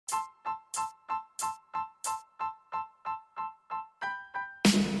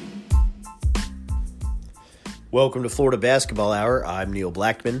Welcome to Florida Basketball Hour. I'm Neil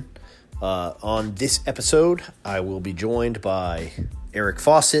Blackman. On this episode, I will be joined by Eric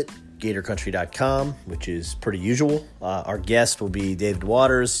Fawcett, GatorCountry.com, which is pretty usual. Our guest will be David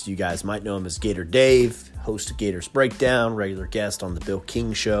Waters. You guys might know him as Gator Dave, host of Gators Breakdown, regular guest on the Bill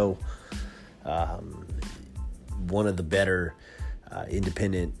King Show. One of the better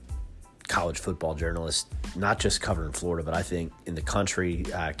independent college football journalists, not just covering Florida, but I think in the country.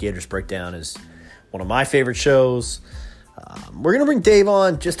 Gators Breakdown is one of my favorite shows. We're going to bring Dave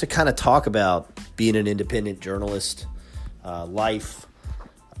on just to kind of talk about being an independent journalist, life.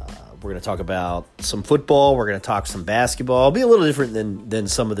 We're going to talk about some football. We're going to talk some basketball. It'll be a little different than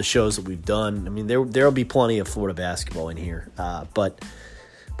some of the shows that we've done. I mean, there'll be plenty of Florida basketball in here, but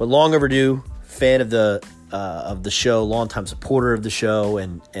long overdue. Fan of the show, longtime supporter of the show,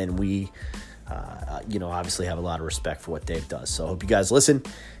 and we, obviously have a lot of respect for what Dave does. So I hope you guys listen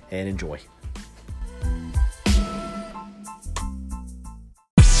and enjoy.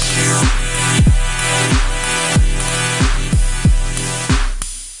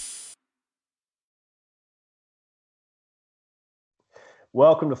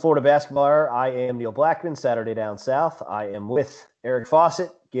 Welcome to Florida Basketball Hour. I am Neil Blackman, Saturday Down South. I am with Eric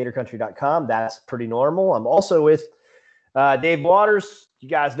Fawcett, GatorCountry.com. That's pretty normal. I'm also with Dave Waters. You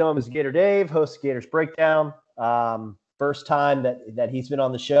guys know him as Gator Dave, host of Gators Breakdown. First time that he's been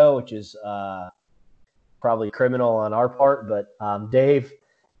on the show, which is probably criminal on our part. But Dave,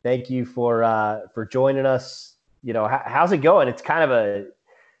 thank you for joining us. You know, how's it going? It's kind of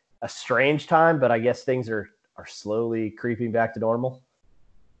a strange time, but I guess things are slowly creeping back to normal.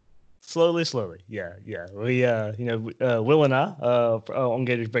 Slowly. Yeah. We, Will and I, on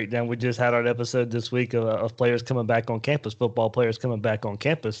Gators Breakdown, we just had our episode this week of players coming back on campus, football players coming back on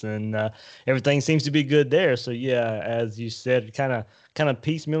campus, and everything seems to be good there. So, yeah, as you said, kind of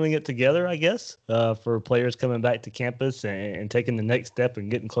piecemealing it together, I guess, for players coming back to campus and taking the next step and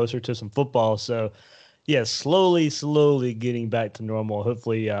getting closer to some football. So, yeah, slowly getting back to normal.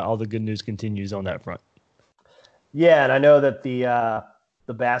 Hopefully all the good news continues on that front. Yeah, and I know that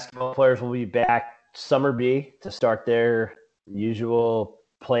the basketball players will be back Summer B to start their usual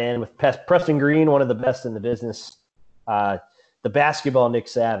plan with Preston Green, one of the best in the business, the basketball Nick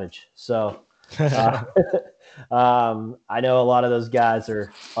Savage. So I know a lot of those guys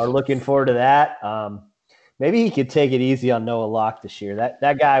are looking forward to that. Maybe he could take it easy on Noah Locke this year.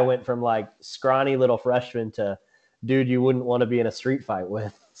 That guy went from like scrawny little freshman to dude you wouldn't want to be in a street fight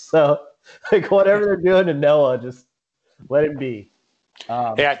with. So like whatever they're doing to Noah, just let it be.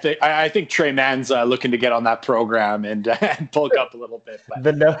 I think Trey Mann's looking to get on that program and bulk up a little bit. But.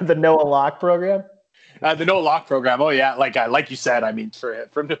 The Noah Locke program? The Noah Locke program. Oh yeah, like you said. I mean, for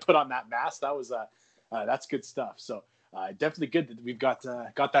him to put on that mask, that was that's good stuff. So definitely good that we've got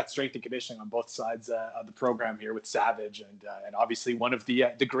that strength and conditioning on both sides of the program here with Savage and obviously one of the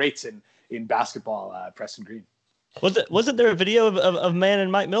greats in basketball, Preston Green. Wasn't there a video of Mann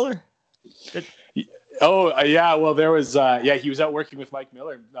and Mike Miller? Yeah. Well, there was. He was out working with Mike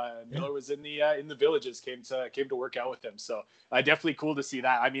Miller. Miller was in the villages. Came to work out with him. So definitely cool to see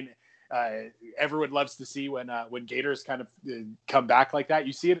that. I mean, everyone loves to see when Gators kind of come back like that.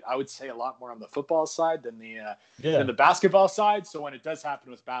 You see it, I would say, a lot more on the football side than the basketball side. So when it does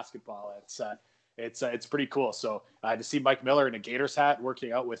happen with basketball, it's pretty cool. So to see Mike Miller in a Gators hat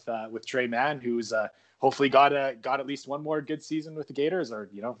working out with Trey Mann, who's hopefully got at least one more good season with the Gators, or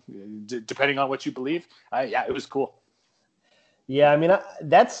depending on what you believe. It was cool. Yeah, I mean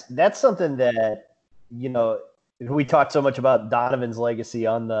that's something that we talked so much about Donovan's legacy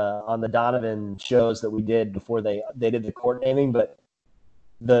on the Donovan shows that we did before they did the court naming, but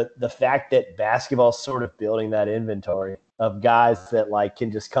the fact that basketball's sort of building that inventory of guys that like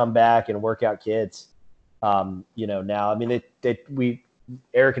can just come back and work out kids. Now, I mean,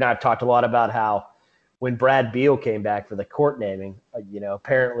 Eric and I have talked a lot about how when Brad Beal came back for the court naming,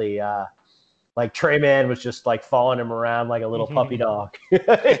 apparently like Trey Mann was just like following him around like a little puppy dog.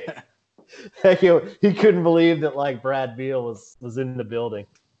 He couldn't believe that like Brad Beal was in the building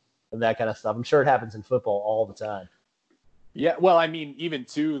and that kind of stuff. I'm sure it happens in football all the time. Yeah, well, I mean, even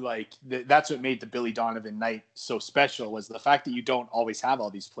too, like that's what made the Billy Donovan night so special was the fact that you don't always have all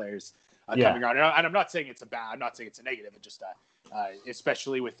these players coming around. And I'm not saying it's I'm not saying it's a negative. It just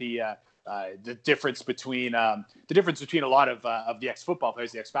especially with the difference between a lot of the ex-football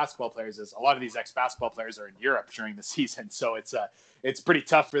players, the ex-basketball players, is a lot of these ex-basketball players are in Europe during the season, so it's pretty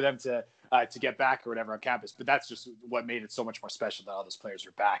tough for them to get back or whatever on campus. But that's just what made it so much more special that all those players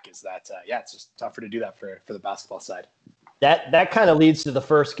are back. Is that it's just tougher to do that for the basketball side. That kind of leads to the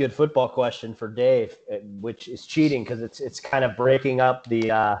first good football question for Dave, which is cheating because it's kind of breaking up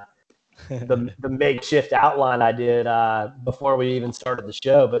the the makeshift outline I did before we even started the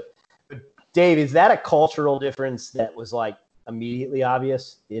show. But Dave, is that a cultural difference that was like immediately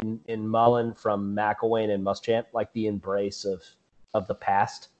obvious in Mullen from McElwain and Muschamp, like the embrace of the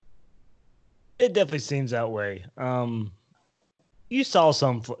past? It definitely seems that way. You saw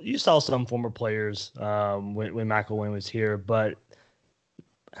some former players when McElwain was here, but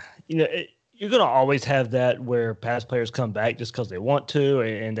you're going to always have that where past players come back just because they want to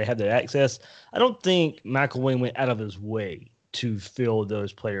and they have that access. I don't think McElwain went out of his way to feel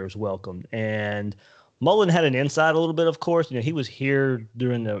those players welcome. And Mullen had an insight a little bit, of course. He was here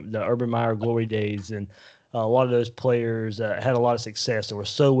during the Urban Meyer glory days, and a lot of those players had a lot of success. They were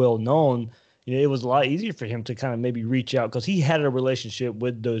so well known. It was a lot easier for him to kind of maybe reach out because he had a relationship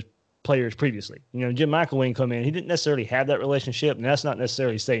with those players previously. Jim McElwain come in, he didn't necessarily have that relationship, and that's not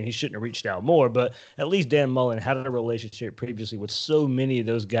necessarily saying he shouldn't have reached out more, but at least Dan Mullen had a relationship previously with so many of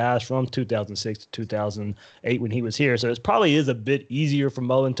those guys from 2006 to 2008 when he was here. So it probably is a bit easier for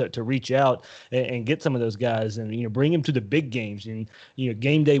Mullen to reach out and get some of those guys and bring them to the big games. And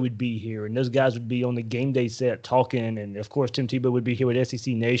game day would be here, and those guys would be on the game day set talking, and of course Tim Tebow would be here with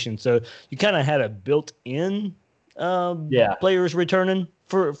SEC Nation. So you kind of had a built-in players returning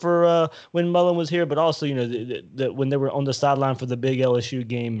for when Mullen was here, but also when they were on the sideline for the big LSU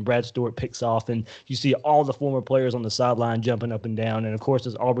game, Brad Stewart picks off, and you see all the former players on the sideline jumping up and down. And of course,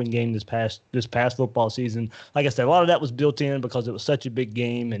 this Auburn game this past football season, like I said, a lot of that was built in because it was such a big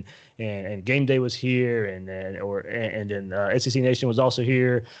game, and game day was here, and then SEC Nation was also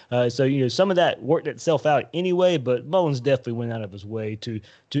here. So some of that worked itself out anyway. But Mullins definitely went out of his way to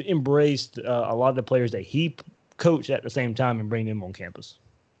embrace a lot of the players that he coached at the same time and bring them on campus.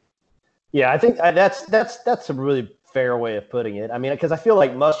 Yeah, I think that's a really fair way of putting it. I mean, because I feel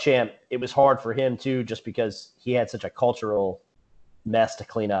like Muschamp, it was hard for him too, just because he had such a cultural mess to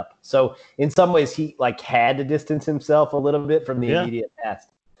clean up. So in some ways, he had to distance himself a little bit from the immediate past,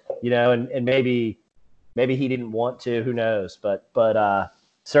 and maybe he didn't want to. Who knows? But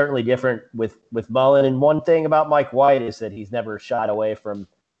certainly different with Mullen. And one thing about Mike White is that he's never shied away from,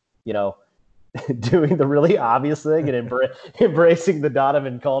 doing the really obvious thing and embracing the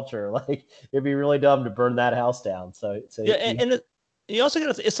Donovan culture. Like, it'd be really dumb to burn that house down. So yeah, and you also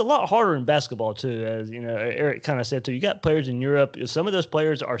got it's a lot harder in basketball too, as Eric kind of said too. You got players in Europe. Some of those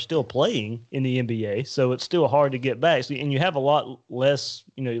players are still playing in the NBA, so it's still hard to get back. So, and you have a lot less,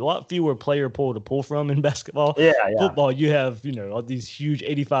 a lot fewer player pool to pull from in basketball. Yeah. Football, you have all these huge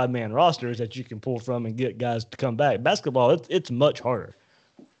 85-man rosters that you can pull from and get guys to come back. Basketball, it's much harder.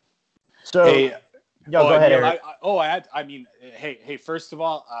 So, go ahead, Eric. First of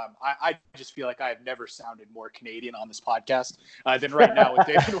all, I just feel like I have never sounded more Canadian on this podcast than right now with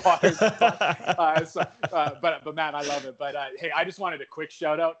David Waters. But man, I love it. But I just wanted a quick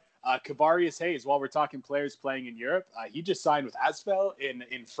shout out. Kavarius Hayes, while we're talking players playing in Europe, he just signed with Asvel in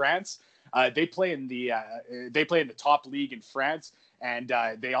France. They play in the top league in France, and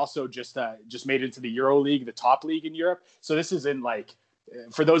they also just made it into the Euro League, the top league in Europe. So this is in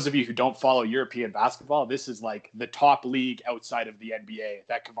for those of you who don't follow European basketball, this is the top league outside of the NBA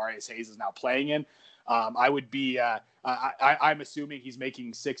that Kavarius Hayes is now playing in. I would be, I'm assuming he's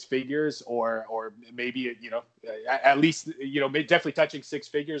making six figures or maybe, at least, definitely touching six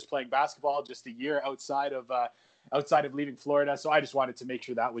figures playing basketball just a year outside of leaving Florida. So I just wanted to make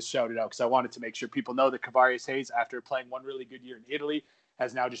sure that was shouted out because I wanted to make sure people know that Kavarius Hayes, after playing one really good year in Italy,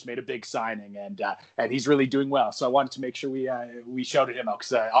 has now just made a big signing and he's really doing well. So I wanted to make sure we shouted him out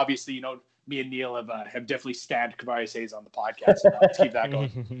because obviously, me and Neil have definitely stand Kavarius Hayes on the podcast. So let's keep that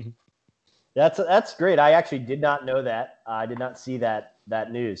going. That's great. I actually did not know that. I did not see that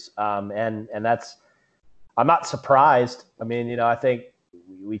news. And that's, I'm not surprised. I mean, I think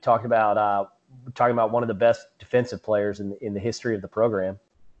we talked about one of the best defensive players in the history of the program.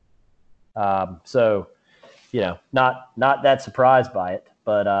 So, not that surprised by it,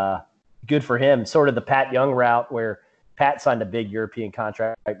 but good for him. Sort of the Pat Young route where Pat signed a big European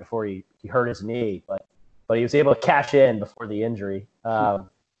contract right before he hurt his knee, but he was able to cash in before the injury on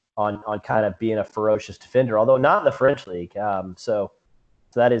kind of being a ferocious defender, although not in the French league. So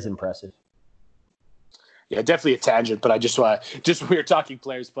that is impressive. Yeah, definitely a tangent, but I just we were talking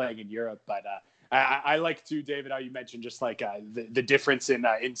players playing in Europe, but I like too, David, how you mentioned just the difference in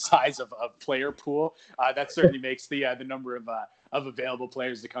size of player pool. That certainly makes the number of available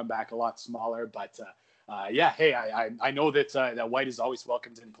players to come back a lot smaller. But I know that White is always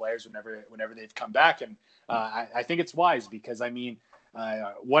welcomed in players whenever they've come back, and I think it's wise because I mean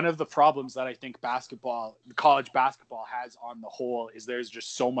One of the problems that I think college basketball has on the whole is there's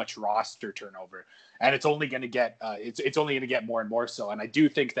just so much roster turnover, and it's only going to get it's only going to get more and more so. And I do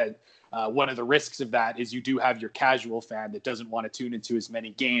think that one of the risks of that is you do have your casual fan that doesn't want to tune into as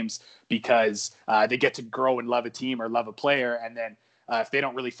many games because they get to grow and love a team or love a player, and then if they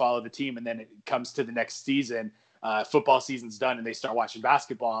don't really follow the team, and then it comes to the next season. Football season's done and they start watching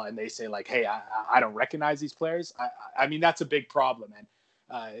basketball and they say like, hey, I don't recognize these players. I mean, that's a big problem. And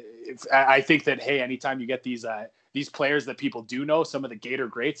I think that, hey, anytime you get these players that people do know, some of the Gator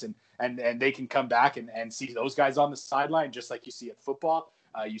greats, and they can come back and see those guys on the sideline, just like you see at football.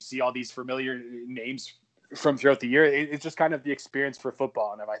 You see all these familiar names from throughout the year. It's just kind of the experience for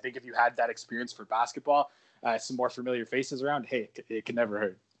football. And I think if you had that experience for basketball, some more familiar faces around, hey, it can never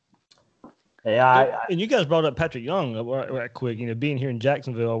hurt. Yeah, and you guys brought up Patrick Young right quick. You know, being here in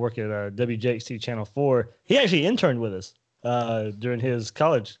Jacksonville, I work at WJXT Channel 4. He actually interned with us during his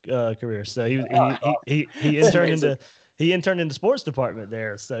college career. So he interned in the sports department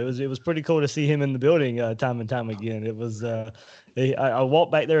there. So it was pretty cool to see him in the building time and time again. It was I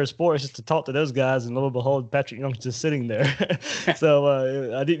walked back there at sports just to talk to those guys, and lo and behold, Patrick Young's just sitting there.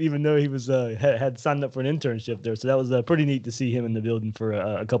 So I didn't even know he was had signed up for an internship there. So that was pretty neat to see him in the building for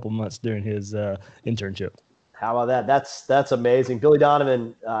a couple months during his internship. How about that? That's amazing. Billy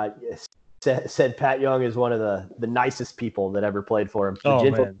Donovan said Pat Young is one of the nicest people that ever played for him.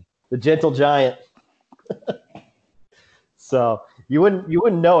 The gentle giant. So you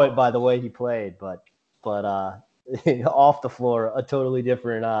wouldn't know it by the way he played, but off the floor, a totally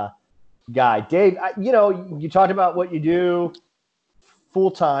different guy. Dave, you talked about what you do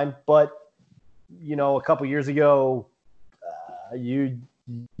full time, but a couple years ago, you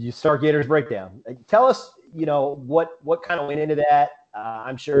start Gators Breakdown. Tell us, what kind of went into that.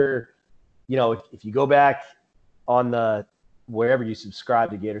 I'm sure, if you go back on wherever you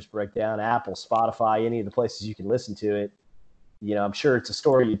subscribe to Gators Breakdown, Apple, Spotify, any of the places you can listen to it, I'm sure it's a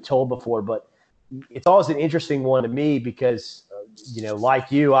story you've told before, but it's always an interesting one to me because,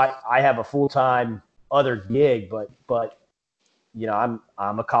 like you, I have a full-time other gig, but I'm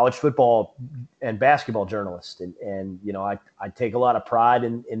a college football and basketball journalist, and I take a lot of pride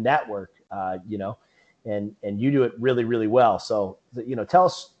in that work, and you do it really, really well. So, tell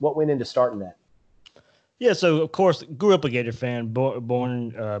us what went into starting that. Yeah, so of course, grew up a Gator fan.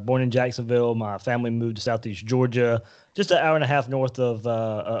 Born in Jacksonville. My family moved to Southeast Georgia, just an hour and a half north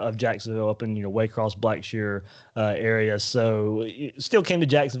of Jacksonville, up in Waycross, Blackshear area. So still came to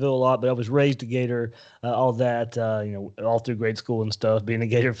Jacksonville a lot, but I was raised a Gator, all that, all through grade school and stuff. Being a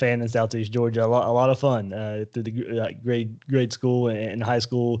Gator fan in Southeast Georgia, a lot of fun through the grade school and high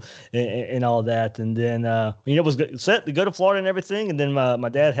school and all that. And then was set to go to Florida and everything. And then my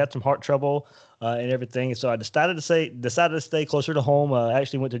dad had some heart trouble. And everything. So I decided to stay closer to home. I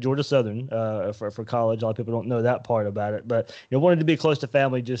actually went to Georgia Southern for college. A lot of people don't know that part about it, but wanted to be close to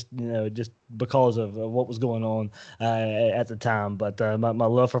family just because of what was going on at the time. But my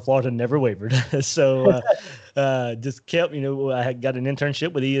love for Florida never wavered. So just kept. I had got an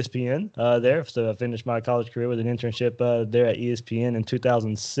internship with ESPN there. So I finished my college career with an internship there at ESPN in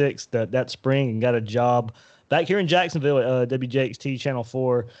 2006 that spring, and got a job back here in Jacksonville at WJXT Channel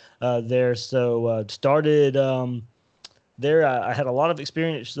 4 there. So started there. I had a lot of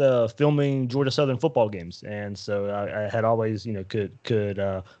experience filming Georgia Southern football games. And so I had always,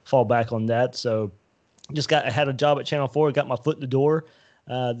 could fall back on that. So I had a job at Channel 4, got my foot in the door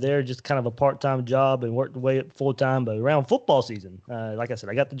there, just kind of a part-time job, and worked away at full-time. But around football season, like I said,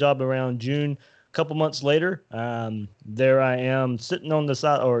 I got the job around June. Couple months later, there I am sitting on the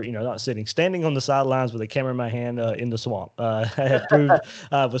side, or standing on the sidelines with a camera in my hand in the swamp. I had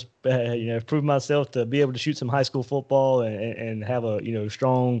proved myself to be able to shoot some high school football and have a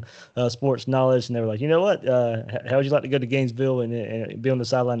strong sports knowledge. And they were like, what? How would you like to go to Gainesville and be on the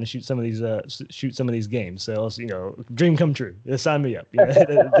sideline and shoot some of these games? So dream come true. Sign me up.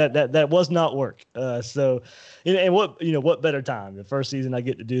 That was not work. So what better time? The first season I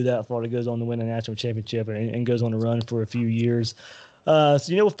get to do that. Florida goes on to win a national championship and goes on to run for a few years.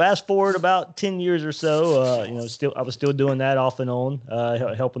 Fast forward about 10 years or so, I was still doing that off and on,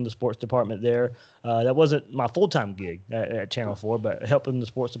 helping the sports department there. That wasn't my full-time gig at Channel 4, but helping the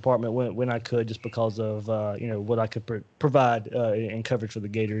sports department when I could, just because of, what I could provide in coverage for the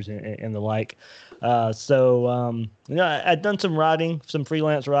Gators and the like. I'd done some writing, some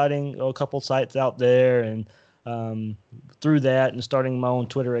freelance writing, a couple sites out there, and through that and starting my own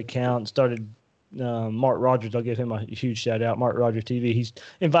Twitter account, started Mark Rogers. I'll give him a huge shout out. Mark Rogers TV. He's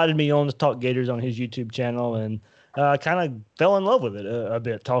invited me on to talk Gators on his YouTube channel, and I kind of fell in love with it a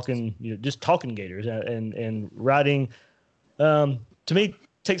bit, just talking Gators and writing to me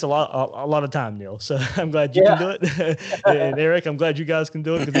takes a lot of time, Neil. So I'm glad you can do it, and Eric, I'm glad you guys can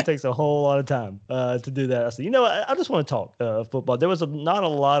do it because it takes a whole lot of time to do that. I said, I just want to talk football. There was not a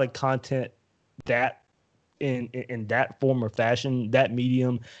lot of content that in that form or fashion, that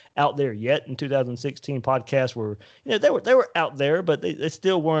medium out there yet in 2016. Podcasts were, they were out there, but they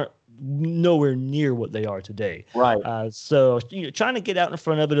still weren't nowhere near what they are today. Right. So trying to get out in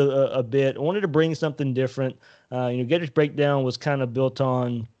front of it a bit. I wanted to bring something different. Gators Breakdown was kind of built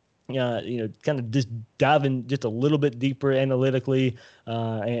on, kind of just diving just a little bit deeper analytically,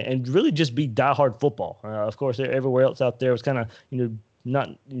 and really just be diehard football. Of course, everywhere else out there was kind of, not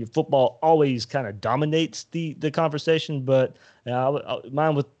football always kind of dominates the conversation, but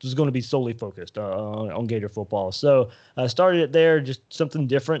mine was going to be solely focused on Gator football. So I started it there, just something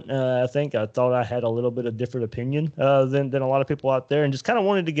different. I think I thought I had a little bit of different opinion than a lot of people out there, and just kind of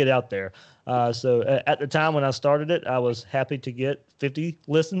wanted to get out there. So at the time when I started it, I was happy to get 50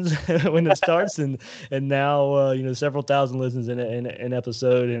 listens when it starts, and now several thousand listens in an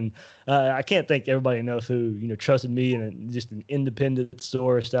episode, and I can't thank everybody enough who trusted me and just an independent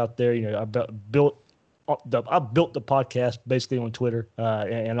source out there. I built the podcast basically on Twitter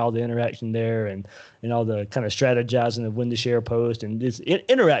and all the interaction there and all the kind of strategizing of when to share post and this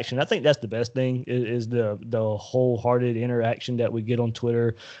interaction. I think that's the best thing is the wholehearted interaction that we get on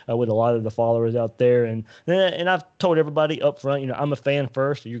Twitter with a lot of the followers out there. And I've told everybody up front, I'm a fan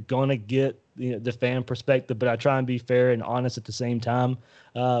first. You're going to get the fan perspective, but I try and be fair and honest at the same time.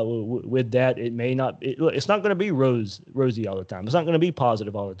 With that, it may not. It's not going to be rosy all the time. It's not going to be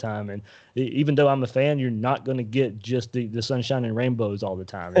positive all the time. And even though I'm a fan, you're not going to get just the sunshine and rainbows all the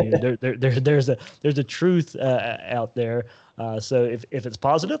time. There's a truth out there. So if it's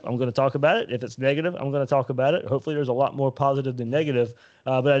positive, I'm going to talk about it. If it's negative, I'm going to talk about it. Hopefully, there's a lot more positive than negative.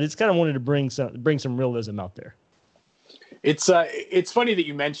 But I just kind of wanted to bring some realism out there. It's funny that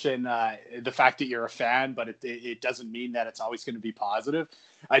you mention the fact that you're a fan, but it doesn't mean that it's always going to be positive.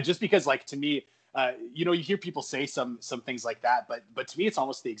 Just because, like, to me, you hear people say some things like that, but to me, it's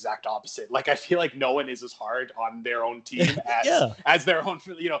almost the exact opposite. Like, I feel like no one is as hard on their own team as their own.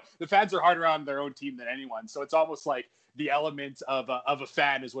 The fans are harder on their own team than anyone. So it's almost like the element of a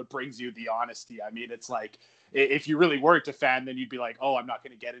fan is what brings you the honesty. I mean, it's like if you really weren't a fan, then you'd be like, oh, I'm not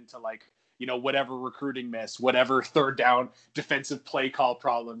going to get into like, whatever recruiting miss, whatever third down defensive play call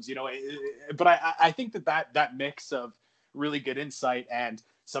problems, but I think that mix of really good insight and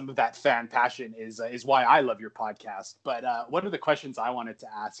some of that fan passion is why I love your podcast. But one of the questions I wanted to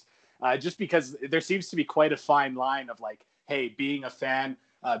ask, just because there seems to be quite a fine line of like, hey, being a fan,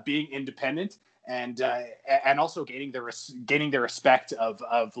 being independent, and also gaining the respect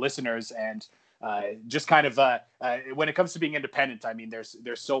of listeners and just kind of when it comes to being independent, I mean, there's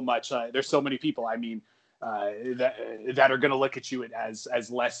so many people. I mean, that are going to look at you as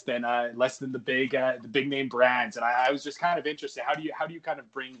less than the big name brands. And I was just kind of interested. How do you kind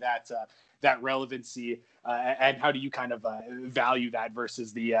of bring that relevancy and how do you kind of value that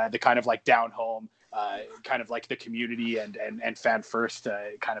versus the kind of like down home kind of like the community and fan first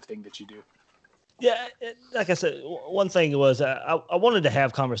kind of thing that you do? Yeah, like I said, one thing was I wanted to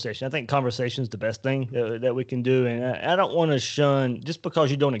have conversation. I think conversation is the best thing that we can do, and I don't want to shun just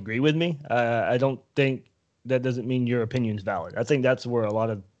because you don't agree with me. I don't think that doesn't mean your opinion is valid. I think that's where a lot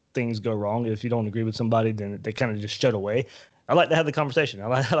of things go wrong. If you don't agree with somebody, then they kind of just shut away. I like to have the conversation. I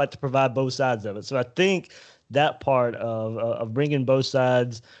like to provide both sides of it. So I think that part of bringing both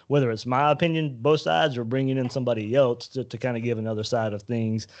sides, whether it's my opinion, both sides, or bringing in somebody else to kind of give another side of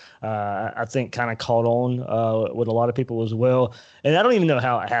things, I think kind of caught on with a lot of people as well. And I don't even know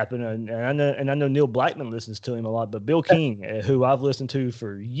how it happened. And I know Neil Blackman listens to him a lot, but Bill King, who I've listened to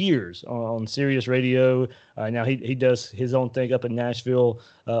for years on Sirius Radio, now he does his own thing up in Nashville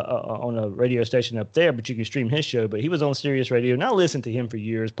on a radio station up there, but you can stream his show. But he was on Sirius Radio, and I listened to him for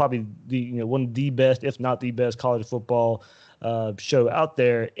years, probably one of the best, if not the best, college football show out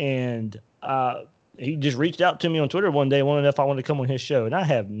there. And he just reached out to me on Twitter one day, wanted to know if I wanted to come on his show. And I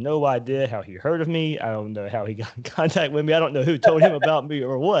have no idea how he heard of me. I don't know how he got in contact with me. I don't know who told him about me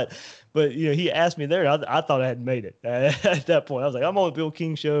or what. But, he asked me there, and I thought I had made it at that point. I was like, I'm on the Bill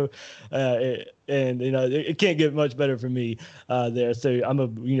King show, and, it can't get much better for me there. So I'm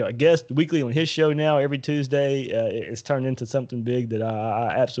a guest weekly on his show now every Tuesday. It's turned into something big that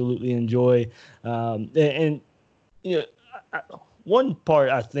I absolutely enjoy. One part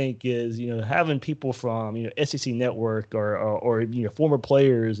I think is, having people from, SEC Network or former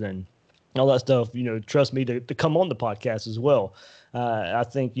players and all that stuff, trust me to come on the podcast as well. I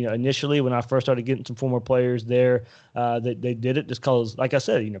think, initially when I first started getting some former players there, they did it just because, like I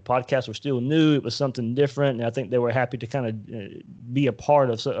said, podcasts were still new. It was something different. And I think they were happy to kind of be a part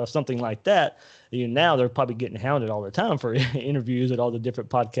of something like that. Now they're probably getting hounded all the time for interviews at all the different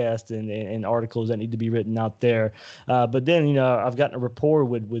podcasts and articles that need to be written out there. But then, I've gotten a rapport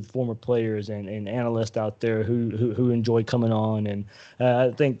with former players and analysts out there who enjoy coming on. And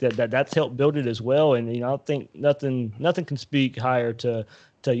I think that's helped build it as well. And, I think nothing can speak higher to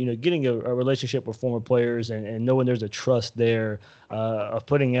getting a relationship with former players and knowing there's a trust there of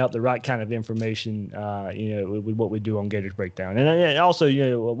putting out the right kind of information, with what we do on Gators Breakdown. And also,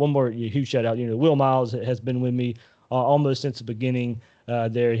 one more huge shout out, Will Miles has been with me almost since the beginning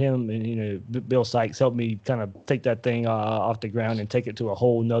there. Him and, Bill Sykes helped me kind of take that thing off the ground and take it to a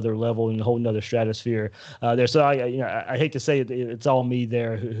whole nother level and a whole nother stratosphere there. So I hate to say it's all me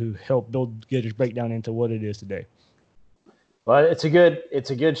there who helped build Gators Breakdown into what it is today. Well, it's a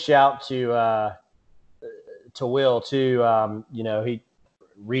good shout to Will too. He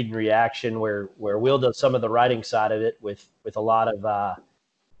Read and Reaction where Will does some of the writing side of it with a lot of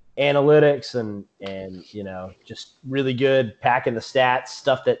analytics and just really good packing the stats,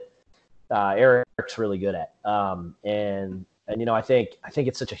 stuff that Eric's really good at. And I think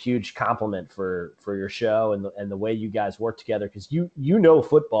it's such a huge compliment for your show and the way you guys work together, because you know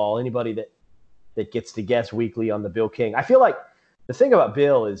football. Anybody that gets to guest weekly on the Bill King. I feel like the thing about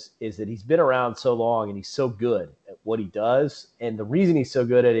Bill is that he's been around so long and he's so good at what he does. And the reason he's so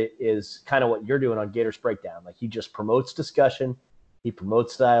good at it is kind of what you're doing on Gators Breakdown. Like, he just promotes discussion, he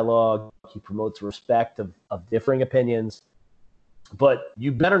promotes dialogue, he promotes respect of differing opinions. But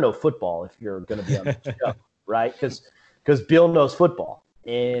you better know football if you're going to be on the show, right? Because Bill knows football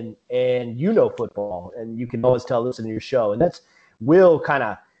and you know football, and you can always tell listening to your show. And that's Will kind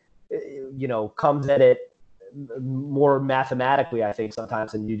of comes at it more mathematically, I think,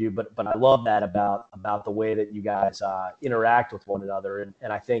 sometimes than you do. But I love that about the way that you guys interact with one another.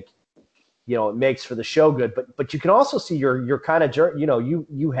 And I think, it makes for the show good. But you can also see your kind of,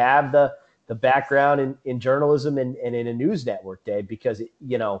 you have the background in journalism and in a news network, Dave, because,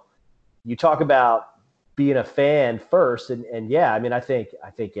 you talk about being a fan first. And yeah, I mean, I think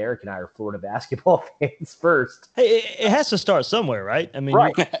Eric and I are Florida basketball fans first. Hey, it has to start somewhere, right? I mean,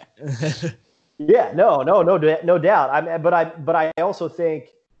 right. Yeah, no doubt. But I also think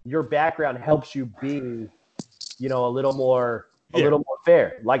your background helps you be, a little more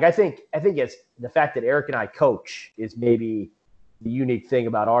fair. Like, I think it's the fact that Eric and I coach is maybe the unique thing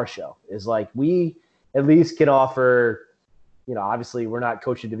about our show, is like we at least can offer, obviously we're not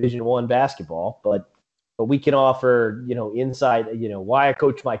coaching Division I basketball, but we can offer, insight, why a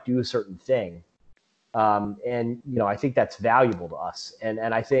coach might do a certain thing. And I think that's valuable to us. And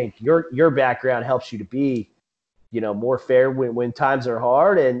I think your background helps you to be, more fair when times are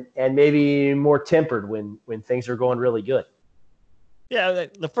hard and maybe more tempered when things are going really good. Yeah,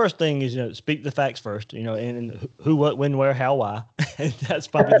 the first thing is, speak the facts first, and who, what, when, where, how, why. And that's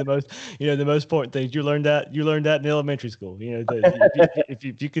probably the most, the most important things. You learned that in elementary school. If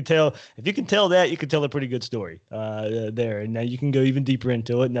you can tell that, you can tell a pretty good story there. And now you can go even deeper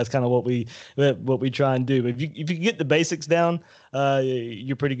into it, and that's kind of what we try and do. But if you can get the basics down,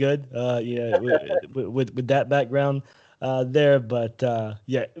 you're pretty good. With that background there. But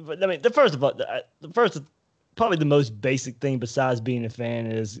yeah, but I mean, the first. Probably the most basic thing besides being a fan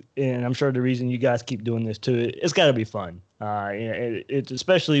is, and I'm sure the reason you guys keep doing this too, it's got to be fun. It's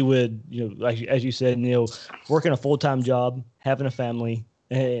especially with, like, as you said, Neil, working a full-time job, having a family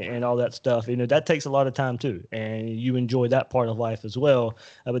and all that stuff, that takes a lot of time too. And you enjoy that part of life as well.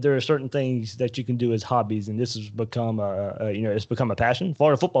 But there are certain things that you can do as hobbies, and this has become it's become a passion.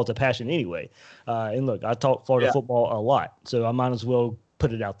 Florida football is a passion anyway. And look, I talk Florida football a lot, so I might as well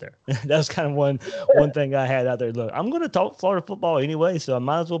put it out there. That's kind of one thing I had out there. Look, I'm going to talk Florida football anyway, so I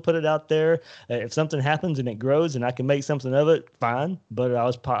might as well put it out there. If something happens and it grows and I can make something of it, fine. But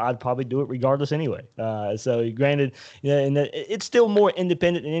I'd probably do it regardless anyway. So granted, and it's still more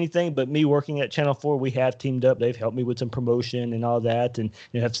independent than anything. But me working at Channel 4, we have teamed up. They've helped me with some promotion and all that, and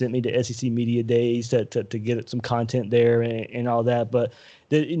have sent me to SEC Media Days to get some content there and all that. But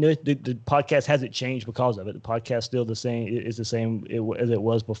the podcast hasn't changed because of it. The podcast still the same as it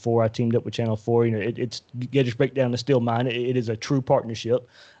was before I teamed up with Channel 4. It's Gators Breakdown is still mine. It is a true partnership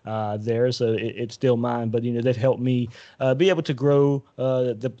there, so it's still mine. But they've helped me be able to grow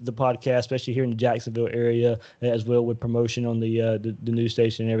the podcast, especially here in the Jacksonville area, as well with promotion on the news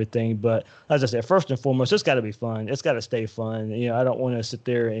station and everything. But as I said, first and foremost, it's got to be fun. It's got to stay fun. I don't want to sit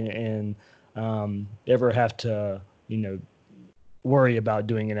there and ever have to worry about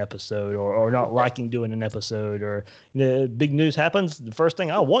doing an episode or not liking doing an episode, or big news happens. The first thing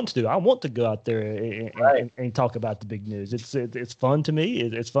I want to do, I want to go out there and talk about the big news. It's fun to me.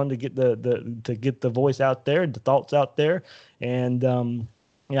 It's fun to get the voice out there, the thoughts out there, and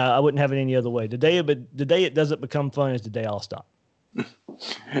I wouldn't have it any other way. The day it doesn't become fun is the day I'll stop.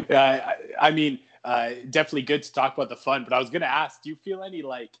 I mean, definitely good to talk about the fun, but I was going to ask, do you feel any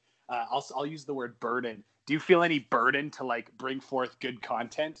I'll use the word burden. Do you feel any burden to bring forth good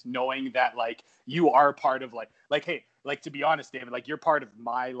content, knowing that you are part of hey, to be honest, David, you're part of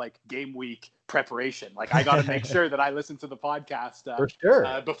my game week preparation. I got to make sure that I listen to the podcast for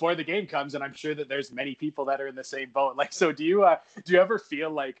sure before the game comes, and I'm sure that there's many people that are in the same boat. So do you ever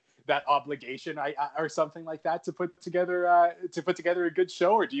feel that obligation or something like that to put together a good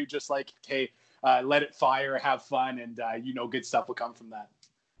show, or do you just hey, let it fire, have fun, and good stuff will come from that?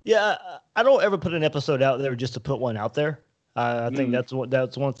 Yeah, I don't ever put an episode out there just to put one out there. I think that's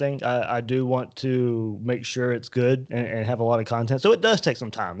one thing. I do want to make sure it's good and have a lot of content. So it does take some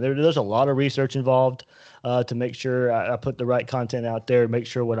time. There's a lot of research involved to make sure I put the right content out there, make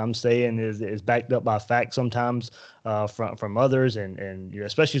sure what I'm saying is backed up by facts sometimes from others, and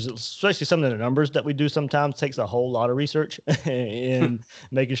especially some of the numbers that we do sometimes takes a whole lot of research and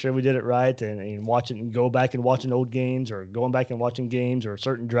making sure we did it right, and watching and go back and watching old games, or going back and watching games or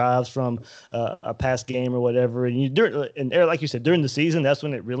certain drives from a past game or whatever. And like you said, during the season, that's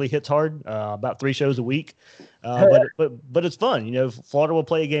when it really hits hard. About 3 shows a week, but it's fun. Florida will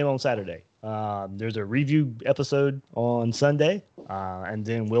play a game on Saturday. There's a review episode on Sunday, and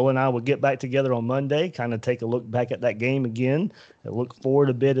then Will and I will get back together on Monday, kind of take a look back at that game again, and look forward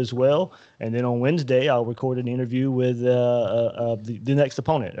a bit as well. And then on Wednesday, I'll record an interview with the next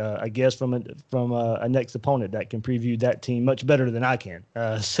opponent, a guest from a next opponent that can preview that team much better than I can.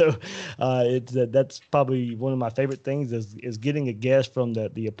 So that's probably one of my favorite things is getting a guest from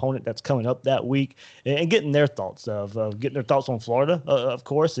the opponent that's coming up that week, and getting their thoughts getting their thoughts on Florida, of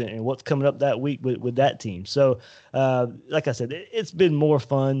course, and what's coming up that week with that team. So like I said, it's been more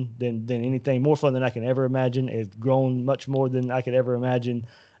fun than anything, more fun than I can ever imagine. It's grown much more than I could ever imagine.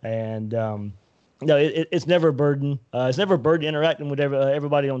 And it's never a burden. It's never a burden interacting with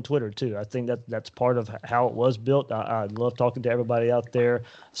everybody on Twitter too. I think that's part of how it was built. I love talking to everybody out there.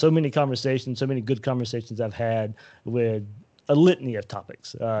 So many good conversations I've had with a litany of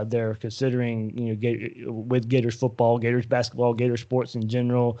topics. They're considering, with Gators football, Gators basketball, Gators sports in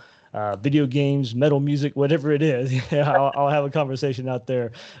general, video games, metal music, whatever it is. I'll have a conversation out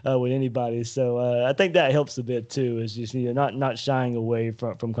there with anybody. So I think that helps a bit too, is just not shying away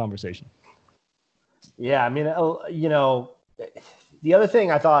from conversation. Yeah, I mean, the other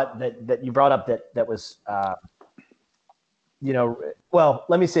thing I thought that you brought up that was, well,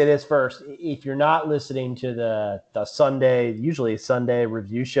 let me say this first. If you're not listening to the Sunday, usually Sunday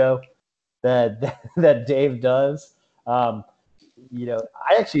review show that Dave does, I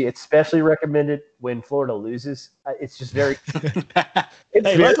actually especially recommend it when Florida loses. It's just very.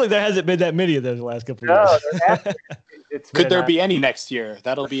 Luckily there hasn't been that many of those the last couple of years. Could there be any next year?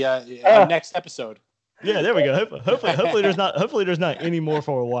 That'll be a next episode. Yeah, there we go. Hopefully there's not any more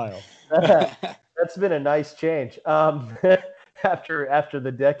for a while. That's been a nice change after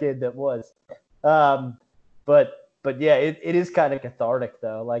the decade that was. But yeah, it is kind of cathartic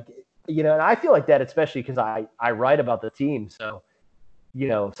though. And I feel like that especially because I write about the team. So,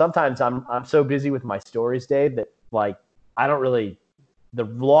 sometimes I'm so busy with my stories, Dave, that I don't really, the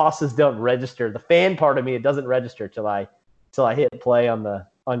losses don't register. The fan part of me, it doesn't register till I hit play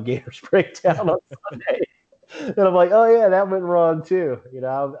on Gators Breakdown on Sunday. And I'm like, oh yeah, that went wrong too.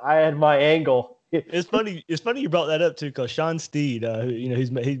 I had my angle. It's funny you brought that up too, because Sean Steed,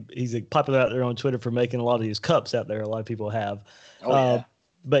 he's popular out there on Twitter for making a lot of these cups out there. A lot of people have.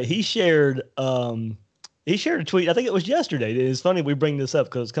 But he shared a tweet. I think it was yesterday. It's funny we bring this up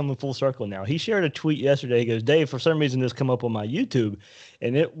because it's coming full circle now. He shared a tweet yesterday. He goes, Dave, for some reason this come up on my YouTube,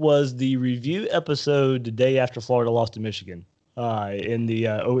 and it was the review episode the day after Florida lost to Michigan in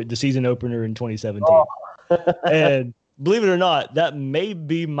the season opener in 2017. Oh. And believe it or not, that may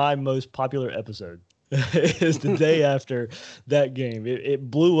be my most popular episode. Is the day after that game. It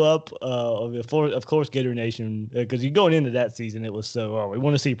blew up, of course, Gator Nation, because you're going into that season, it was we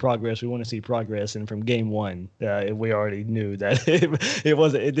want to see progress. And from game one, we already knew that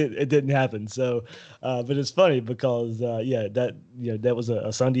it didn't happen. So, but it's funny because, that was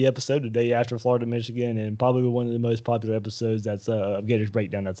a Sunday episode, the day after Florida, Michigan, and probably one of the most popular episodes of Gators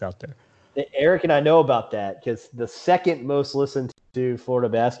Breakdown that's out there. Eric and I know about that because the second most listened to Florida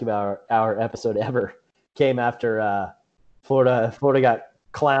Basketball Hour episode ever came after Florida got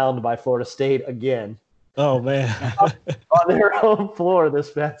clowned by Florida State again. Oh man. on their home floor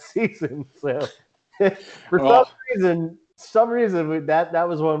this past season. So for some reason that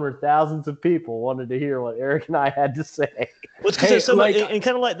was one where thousands of people wanted to hear what Eric and I had to say. Well, because there's so much, and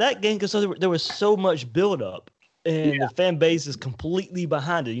kind of like that game, because there was so much buildup, and the fan base is completely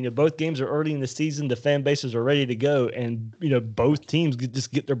behind it. You know, both games are early in the season. The fan bases are ready to go, and both teams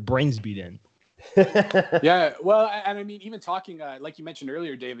just get their brains beat in. Yeah, well, and I mean, even talking like you mentioned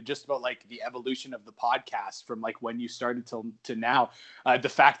earlier, David, just about like the evolution of the podcast from like when you started to now, the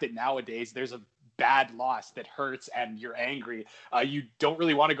fact that nowadays there's a bad loss that hurts and you're angry, you don't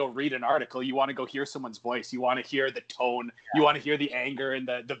really want to go read an article. You want to go hear someone's voice. You want to hear the tone. You want to hear the anger and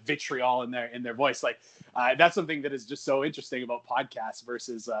the vitriol in their voice. Like that's something that is just so interesting about podcasts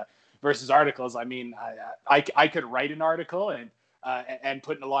versus articles. I mean, I could write an article and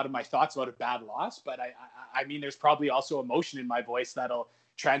put in a lot of my thoughts about a bad loss, but I mean, there's probably also emotion in my voice that'll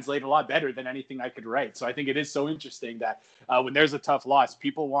translate a lot better than anything I could write. So I think it is so interesting that when there's a tough loss,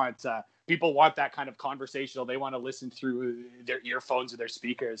 people want that kind of conversational. They want to listen through their earphones or their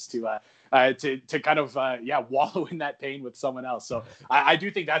speakers to kind of wallow in that pain with someone else. So I do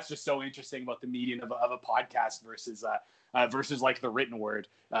think that's just so interesting about the medium of a podcast versus like the written word.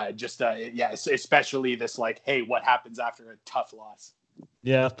 Especially this like, hey, what happens after a tough loss?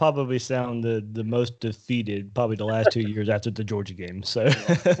 Yeah, I've probably sounded the most defeated probably the last 2 years after the Georgia game. So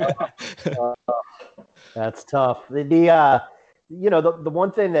that's tough. The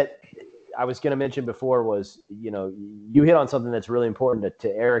one thing that I was going to mention before was, you hit on something that's really important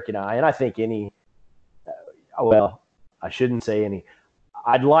to Eric and I think I shouldn't say any.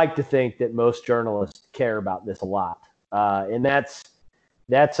 I'd like to think that most journalists care about this a lot. And that's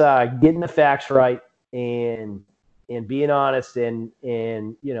getting the facts right and being honest and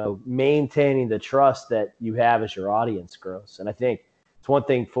maintaining the trust that you have as your audience grows. And I think it's one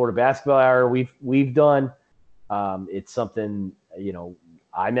thing Florida Basketball Hour we've done. It's something,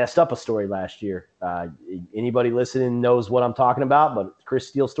 I messed up a story last year. Anybody listening knows what I'm talking about, but Chris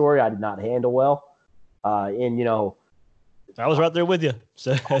Steele story I did not handle well. I was right there with you.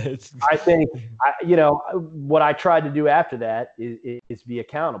 So I think, what I tried to do after that is be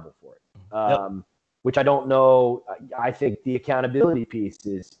accountable for it, which I don't know. I think the accountability piece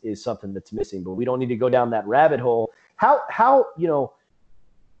is something that's missing, but we don't need to go down that rabbit hole. How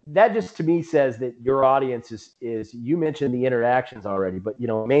that just to me says that your audience is you mentioned the interactions already, but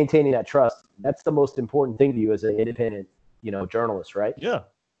maintaining that trust, that's the most important thing to you as an independent, journalist, right? Yeah.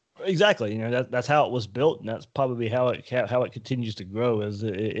 Exactly. That's how it was built, and that's probably how it continues to grow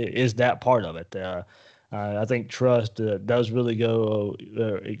is that part of it. I think trust does really go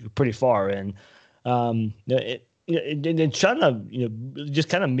pretty far, and and trying to just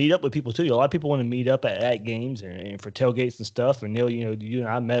kind of meet up with people too. A lot of people want to meet up at games and for tailgates and stuff. And Neil, you and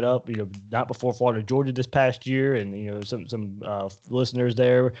I met up not before Florida Georgia this past year, and some listeners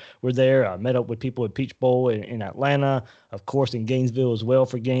there were there. I met up with people at Peach Bowl in Atlanta, of course in Gainesville as well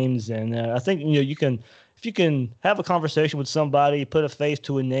for games. And I think you can. If you can have a conversation with somebody, put a face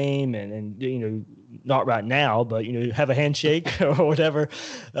to a name, and not right now, but have a handshake or whatever,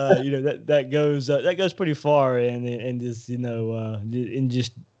 that goes pretty far, and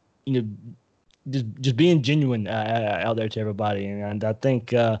just just being genuine out there to everybody, and I think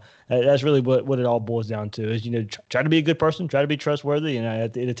that's really what it all boils down to is try to be a good person, try to be trustworthy,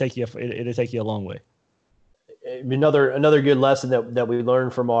 and it'll take you a long way. Another good lesson that we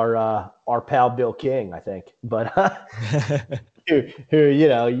learned from our pal Bill King, I think. But who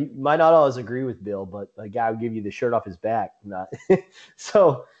you might not always agree with Bill, but a guy would give you the shirt off his back.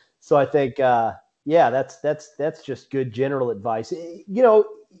 So I think that's just good general advice.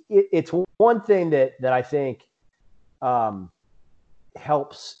 It's one thing that I think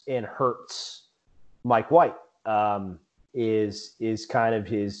helps and hurts Mike White. Is kind of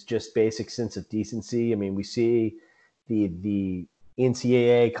his just basic sense of decency. I mean, we see the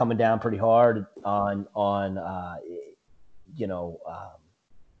NCAA coming down pretty hard on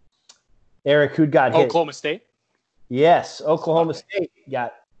Eric, who got hit. Oklahoma State. Yes, Oklahoma State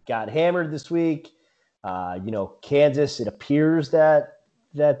got hammered this week. Kansas. It appears that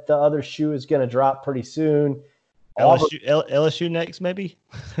the other shoe is going to drop pretty soon. LSU next, maybe.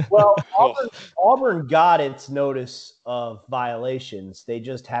 Well, Auburn got its notice of violations. They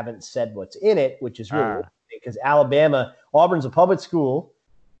just haven't said what's in it, which is really interesting because Auburn's a public school,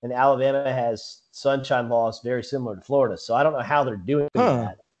 and Alabama has sunshine laws very similar to Florida. So I don't know how they're doing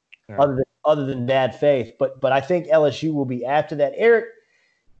that, other than bad faith. But I think LSU will be after that. Eric,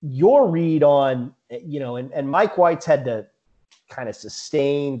 your read on and Mike White's had to kind of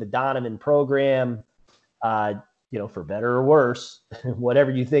sustain the Donovan program. For better or worse,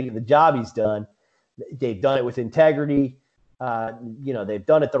 whatever you think of the job he's done. They've done it with integrity. They've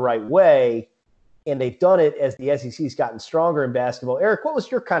done it the right way, and they've done it as the SEC's gotten stronger in basketball. Eric, what was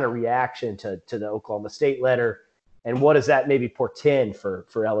your kind of reaction to the Oklahoma State letter, and what does that maybe portend for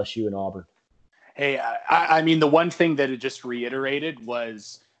LSU and Auburn? Hey, I mean, the one thing that it just reiterated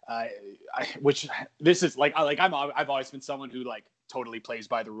was, which this is like I've always been someone who like totally plays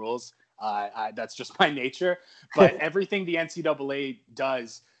by the rules. That's just my nature. But everything the NCAA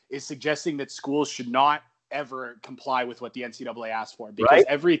does is suggesting that schools should not ever comply with what the NCAA asks for, because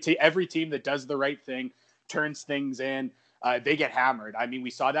every team that does the right thing, turns things in, they get hammered. I mean, we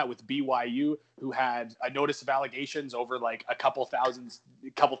saw that with BYU, who had a notice of allegations over like a couple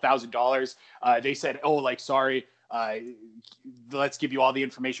thousand dollars. They said, "Oh, like, sorry, let's give you all the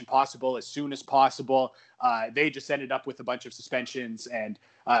information possible as soon as possible." They just ended up with a bunch of suspensions, and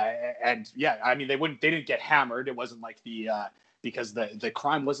yeah, I mean, they didn't get hammered. It wasn't like because the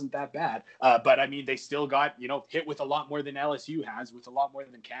crime wasn't that bad. But I mean, they still got, hit with a lot more than LSU has, with a lot more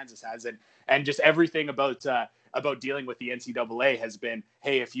than Kansas has. And just everything about dealing with the NCAA has been,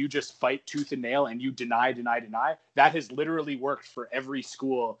 hey, if you just fight tooth and nail and you deny, that has literally worked for every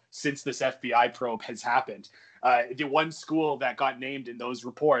school since this FBI probe has happened. The one school that got named in those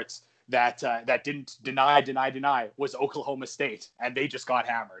reports that didn't deny was Oklahoma State, and they just got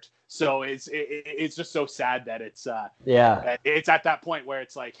hammered. So it's just so sad that it's at that point where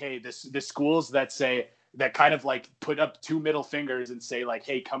it's like, hey, the schools that kind of like put up two middle fingers and say like,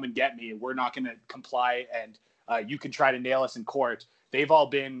 hey, come and get me, we're not going to comply, and you can try to nail us in court. They've all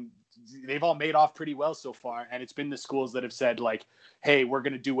made off pretty well so far, and it's been the schools that have said like, hey, we're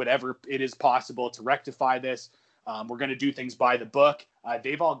going to do whatever it is possible to rectify this. We're going to do things by the book.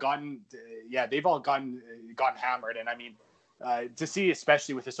 They've all gotten hammered. And I mean, to see,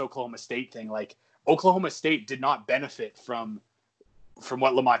 especially with this Oklahoma State thing, like Oklahoma State did not benefit from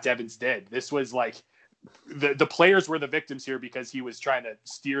what Lamont Evans did. This was like the players were the victims here because he was trying to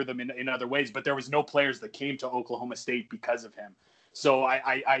steer them in other ways, but there was no players that came to Oklahoma State because of him. So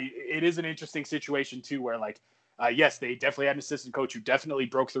it is an interesting situation too, where like, yes, they definitely had an assistant coach who definitely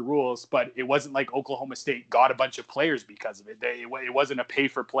broke the rules, but it wasn't like Oklahoma State got a bunch of players because of it. It wasn't a pay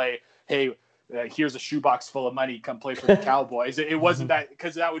for play. Hey, here's a shoebox full of money. Come play for the Cowboys. It wasn't that,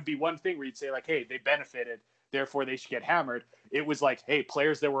 because that would be one thing where you'd say like, hey, they benefited, therefore they should get hammered. It was like, hey,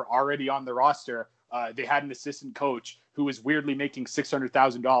 players that were already on the roster, they had an assistant coach who was weirdly making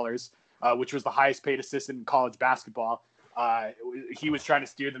 $600,000, which was the highest paid assistant in college basketball. He was trying to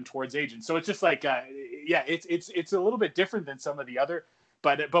steer them towards agents. So it's just like, it's a little bit different than some of the other,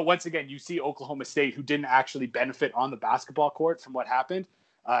 but once again, you see Oklahoma State, who didn't actually benefit on the basketball court from what happened.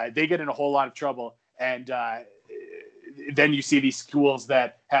 They get in a whole lot of trouble. And then you see these schools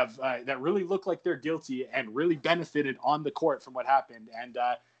that have, that really look like they're guilty and really benefited on the court from what happened. And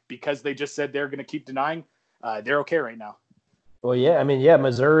because they just said they're going to keep denying, they're okay right now. Well, yeah, I mean,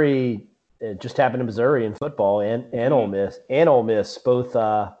 Missouri, it just happened to Missouri in football, and Ole Miss. And Ole Miss both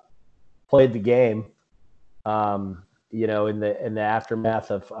played the game. In the aftermath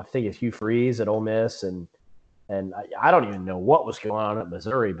of, I think it's Hugh Freeze at Ole Miss, and I don't even know what was going on at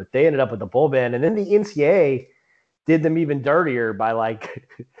Missouri, but they ended up with the bowl ban. And then the NCAA did them even dirtier by like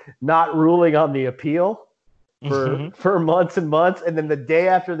not ruling on the appeal for months and months. And then the day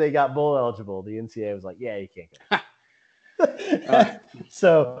after they got bowl eligible, the NCAA was like, yeah, you can't go.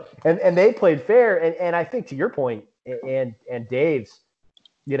 So and they played fair, and I think to your point and Dave's,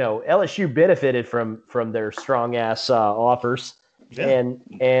 LSU benefited from their strong ass offers, and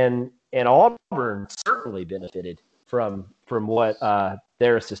Auburn certainly benefited from what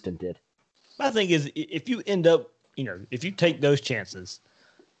their assistant did. My thing is, if you end up, if you take those chances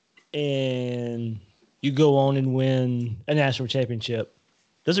and you go on and win a national championship,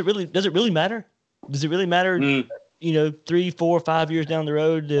 does it really matter? Does it really matter? 3, 4, 5 years down the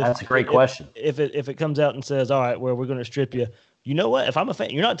road? That's a great question. If it comes out and says, all right, well, we're going to strip you. You know what? If I'm a fan,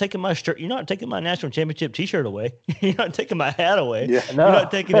 you're not taking my national championship T-shirt away. You're not taking my hat away. Yeah, no. You're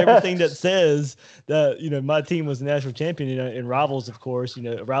not taking everything that says that my team was the national champion. And rivals, of course,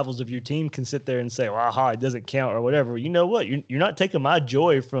 rivals of your team can sit there and say, "Well, it doesn't count" or whatever. You know what? You're not taking my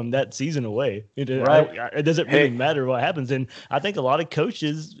joy from that season away. It doesn't really matter what happens. And I think a lot of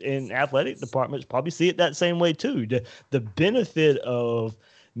coaches in athletic departments probably see it that same way too. The benefit of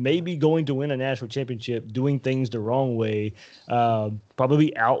maybe going to win a national championship, doing things the wrong way,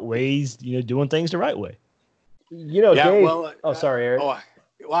 probably outweighs, doing things the right way. Dave, sorry, Eric.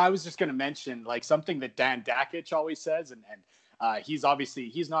 I was just going to mention like something that Dan Dakich always says, and he's not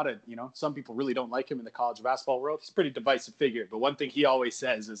some people really don't like him in the college basketball world. He's a pretty divisive figure, but one thing he always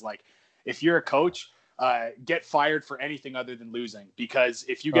says is like, if you're a coach, get fired for anything other than losing. Because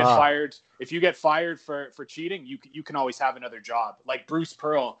if you get fired for cheating, you can always have another job. Like Bruce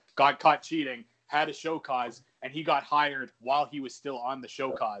Pearl got caught cheating, had a show cause, and he got hired while he was still on the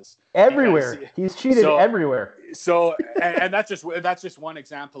show cause. Everywhere. He's cheated everywhere. So, and that's just one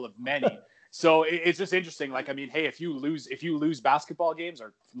example of many. So it's just interesting. Like, I mean, hey, if you lose basketball games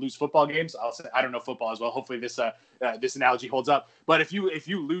or lose football games, I'll say, I don't know football as well. Hopefully this analogy holds up. But if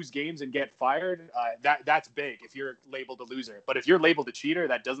you lose games and get fired, that's big if you're labeled a loser. But if you're labeled a cheater,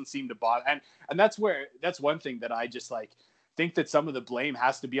 that doesn't seem to bother. And that's one thing that I just think that some of the blame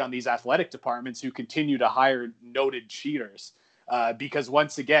has to be on these athletic departments who continue to hire noted cheaters. Because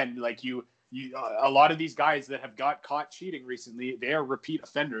once again, like a lot of these guys that have got caught cheating recently, they are repeat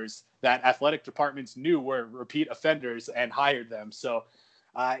offenders that athletic departments knew were repeat offenders and hired them. So,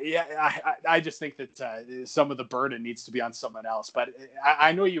 I just think that some of the burden needs to be on someone else. But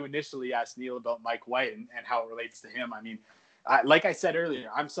I know you initially asked Neil about Mike White and how it relates to him. I mean, like I said earlier,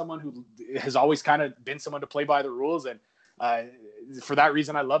 I'm someone who has always kind of been someone to play by the rules. And for that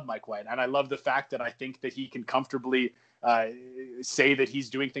reason, I love Mike White. And I love the fact that I think that he can comfortably say that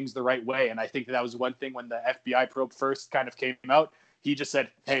he's doing things the right way. And I think that was one thing when the FBI probe first kind of came out. He just said,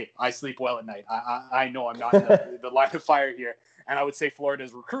 hey, I sleep well at night. I know I'm not in the line of fire here. And I would say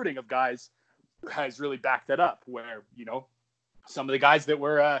Florida's recruiting of guys has really backed that up, where, some of the guys that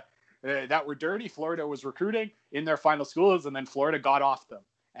were dirty, Florida was recruiting in their final schools, and then Florida got off them.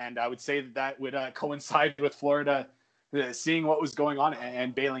 And I would say that would coincide with Florida seeing what was going on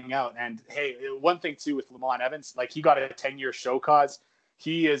and bailing out. And hey, one thing too with Lamont Evans, like, he got a 10-year show cause.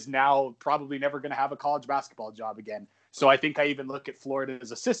 He is now probably never going to have a college basketball job again. So I think I even look at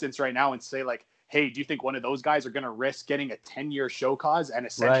Florida's assistants right now and say, like, hey, do you think one of those guys are going to risk getting a 10-year show cause and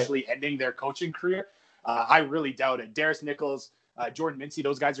essentially ending their coaching career? I really doubt it. Darius Nichols, Jordan Mincy,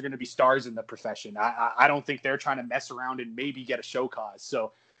 those guys are going to be stars in the profession. I don't think they're trying to mess around and maybe get a show cause.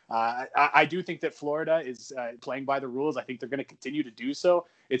 So I do think that Florida is playing by the rules. I think they're going to continue to do so.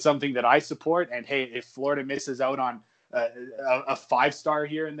 It's something that I support. And hey, if Florida misses out on a 5-star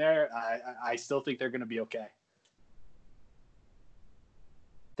here and there, I still think they're going to be okay.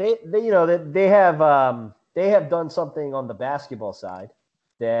 They have done something on the basketball side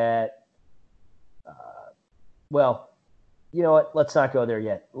that, you know what? Let's not go there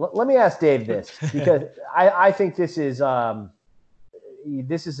yet. Let me ask Dave this, because I think this is an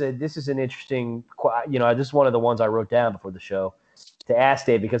interesting. This is one of the ones I wrote down before the show to ask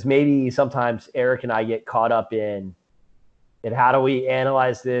Dave, because maybe sometimes Eric and I get caught up in how do we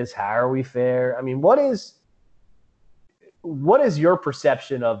analyze this? How are we fair? I mean, what is your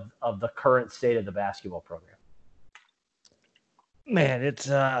perception of the current state of the basketball program? Man, it's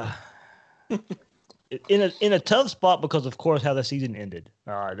in a tough spot because, of course, how the season ended.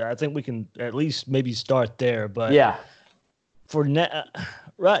 I think we can at least maybe start there. But yeah, for now,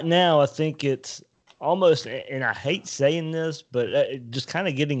 right now, I think it's almost, and I hate saying this, but just kind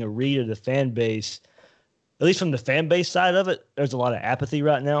of getting a read of the fan base, at least from the fan base side of it, there's a lot of apathy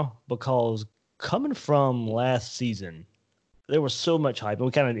right now, because coming from last season, there was so much hype, and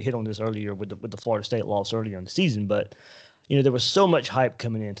we kind of hit on this earlier with the Florida State loss earlier in the season. But there was so much hype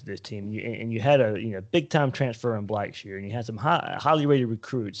coming into this team, and you had a big time transfer in Blackshear, and you had some highly rated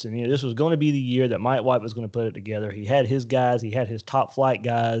recruits, and this was going to be the year that Mike White was going to put it together. He had his guys, he had his top flight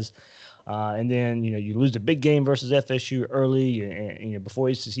guys, and then you lose the big game versus FSU early, and before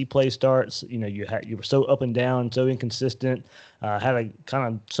ACC play starts, you were so up and down, so inconsistent. Had a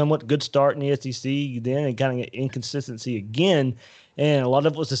kind of somewhat good start in the SEC, then and kind of inconsistency again. And a lot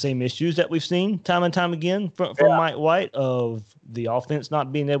of it was the same issues that we've seen time and time again from Mike White, of the offense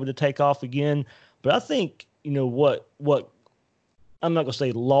not being able to take off again. But I think, what I'm not going to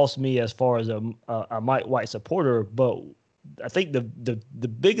say lost me as far as a Mike White supporter, but I think the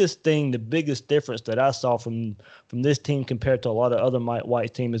biggest thing, the biggest difference that I saw from this team compared to a lot of other Mike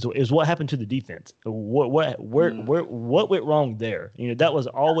White teams is what happened to the defense. What went wrong there? That was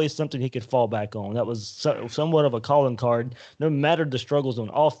always something he could fall back on. That was somewhat of a calling card. No matter the struggles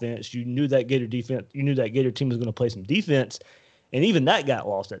on offense, you knew that Gator defense. You knew that Gator team was going to play some defense, and even that got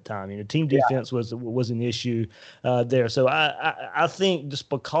lost at time. Team defense was an issue there. So I think just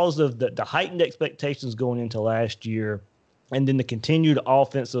because of the heightened expectations going into last year, and then the continued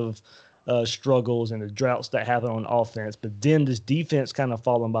offensive struggles and the droughts that happen on offense, but then this defense kind of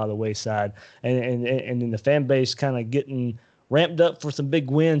falling by the wayside, and then the fan base kind of getting ramped up for some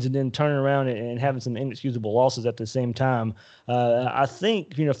big wins and then turning around and having some inexcusable losses at the same time. I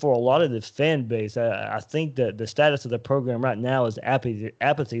think, for a lot of the fan base, I think that the status of the program right now is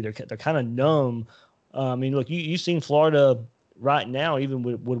apathy. They're kind of numb. I mean, look, you've seen Florida right now, even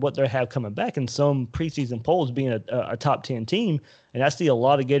with what they have coming back in some preseason polls, being a top 10 team. And I see a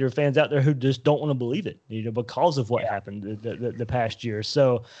lot of Gator fans out there who just don't want to believe it, because of what happened the past year.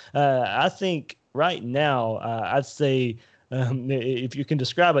 So I think right now, I'd say, if you can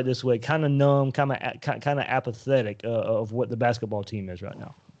describe it this way, kind of numb, kind of apathetic of what the basketball team is right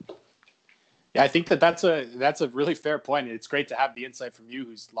now. Yeah, I think that's a really fair point. It's great to have the insight from you,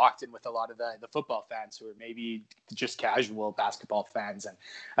 who's locked in with a lot of the football fans who are maybe just casual basketball fans.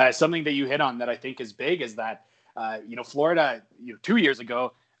 And something that you hit on that I think is big is that Florida 2 years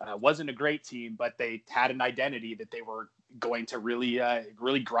ago wasn't a great team, but they had an identity that they were going to really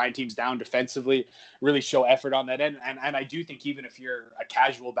grind teams down defensively, really show effort on that end. And I do think even if you're a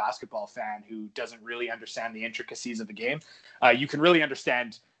casual basketball fan who doesn't really understand the intricacies of the game, you can really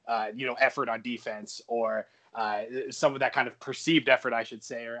understand effort on defense, or some of that kind of perceived effort, I should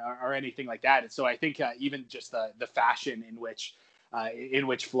say, or anything like that. And so I think even just the fashion in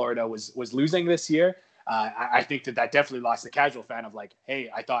which Florida was losing this year, I think that definitely lost the casual fan of like, hey,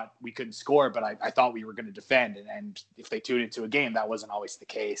 I thought we couldn't score, but I thought we were going to defend. And if they tuned into a game, that wasn't always the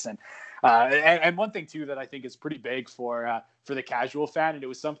case. And one thing too that I think is pretty big for the casual fan, and it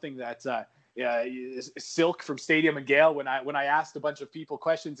was something that Silk from Stadium and Gale, when I asked a bunch of people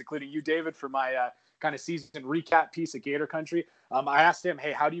questions, including you, David, for my kind of season recap piece at Gator Country, I asked him,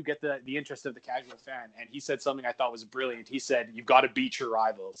 hey, how do you get the interest of the casual fan? And he said something I thought was brilliant. He said, you've got to beat your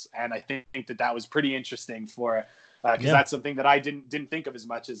rivals. And I think that was pretty interesting because that's something that I didn't think of as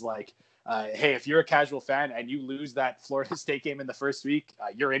much as like, hey, if you're a casual fan and you lose that Florida State game in the first week,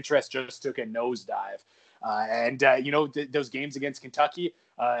 your interest just took a nosedive. Those games against Kentucky,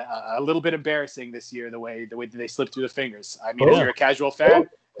 a little bit embarrassing this year, the way that they slipped through the fingers. I mean, if you're a casual fan,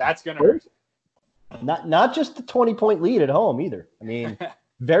 that's going to hurt. Not just the 20-point lead at home either. I mean,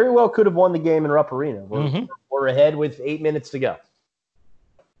 very well could have won the game in Rupp Arena. We're ahead with 8 minutes to go.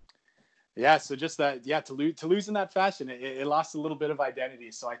 Yeah, so just that, to lose in that fashion, it lost a little bit of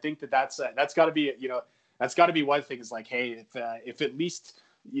identity. So I think that's got to be, that's got to be one thing is like, hey, if at least,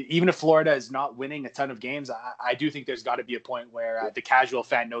 even if Florida is not winning a ton of games, I do think there's got to be a point where the casual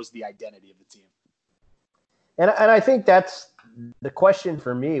fan knows the identity of the team. And I think that's the question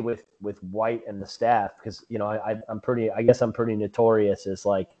for me with White and the staff, because I'm pretty notorious as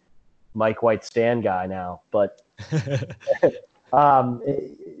like Mike White stan guy now, but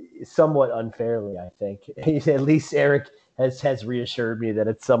somewhat unfairly, I think. At least Eric has reassured me that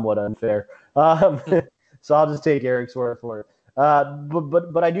it's somewhat unfair. So I'll just take Eric's word for it.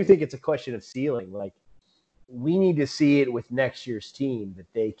 But I do think it's a question of ceiling. Like, we need to see it with next year's team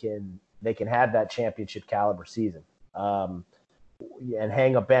that they can have that championship caliber season, and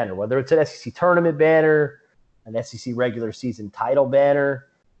hang a banner, whether it's an SEC tournament banner, an SEC regular season title banner,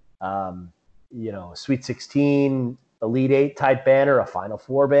 a Sweet 16, Elite 8 type banner, a Final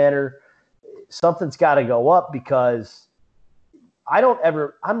Four banner. Something's got to go up, because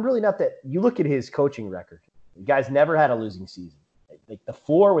I'm really not that. You look at his coaching record. The guy's never had a losing season. Like, the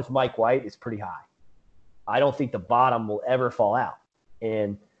floor with Mike White is pretty high. I don't think the bottom will ever fall out.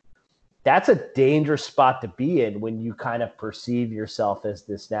 And that's a dangerous spot to be in when you kind of perceive yourself as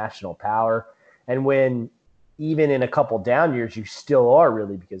this national power. And when even in a couple down years, you still are,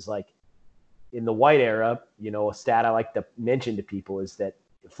 really, because like in the White era, a stat I like to mention to people is that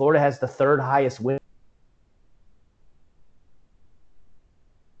Florida has the third highest win.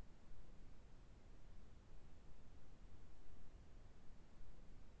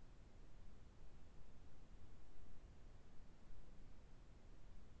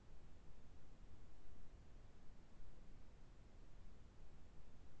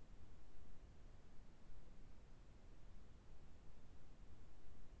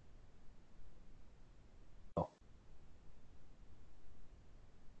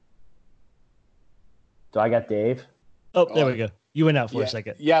 So I got Dave. Oh, there we go. You went out for a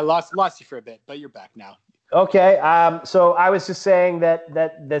second. Yeah, lost you for a bit, but you're back now. Okay. So I was just saying that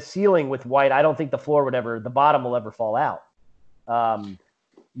the ceiling with White, I don't think the bottom will ever fall out.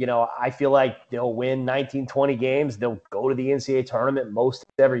 I feel like they'll win 19, 20 games. They'll go to the NCAA tournament most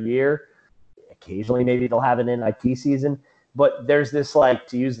every year. Occasionally, maybe they'll have an NIT season. But there's this, like,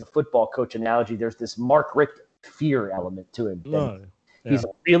 to use the football coach analogy, there's this Mark Richt fear element to him. He's a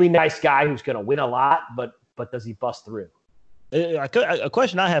really nice guy who's going to win a lot, but does he bust through? A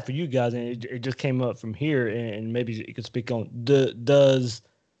question I have for you guys, and it just came up from here, and maybe you could speak on, does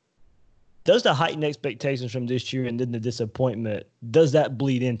the heightened expectations from this year and then the disappointment, does that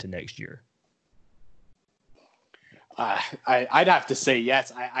bleed into next year? I'd have to say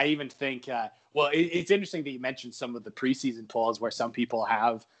yes. I even think, it's interesting that you mentioned some of the preseason polls where some people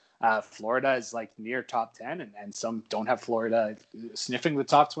have Florida is like near top 10, and some don't have Florida sniffing the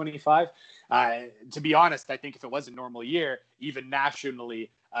top 25. To be honest, I think if it was a normal year, even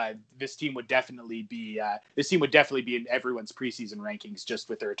nationally, this team would definitely be in everyone's preseason rankings just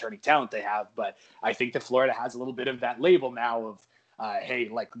with the returning talent they have. But I think that Florida has a little bit of that label now of, hey,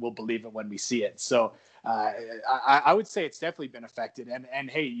 like we'll believe it when we see it. So I would say it's definitely been affected. And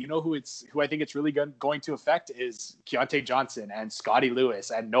hey, you know who I think it's really going to affect is Keontae Johnson and Scotty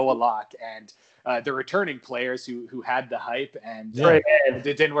Lewis and Noah Locke and the returning players who had the hype and it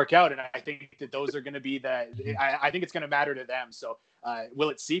didn't work out. And I think that those are going to be I think it's going to matter to them. So will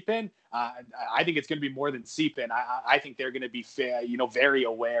it seep in? I think it's going to be more than seep in. I think they're going to be very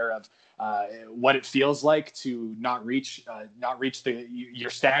aware of what it feels like to not reach your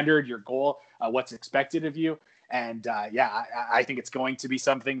standard, your goal, what's expected of you. And I think it's going to be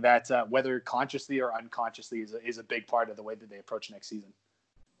something that whether consciously or unconsciously is a big part of the way that they approach next season.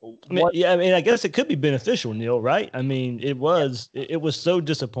 I guess it could be beneficial, Neil, right? I mean, it was so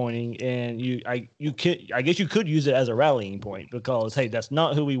disappointing, and I guess you could use it as a rallying point because, hey, that's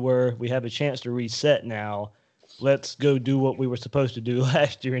not who we were. We have a chance to reset now. Let's go do what we were supposed to do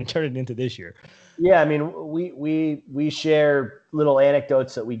last year and turn it into this year. Yeah, I mean, we share little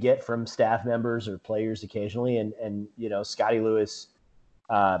anecdotes that we get from staff members or players occasionally, and Scotty Lewis,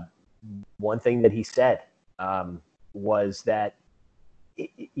 one thing that he said was that,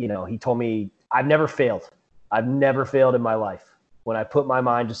 he told me, I've never failed. I've never failed in my life. When I put my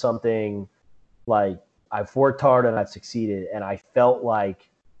mind to something, like I've worked hard and I've succeeded, and I felt like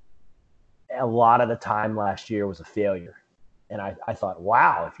a lot of the time last year was a failure. And I thought,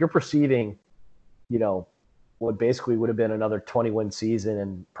 wow, if you're perceiving, what basically would have been another 20-win season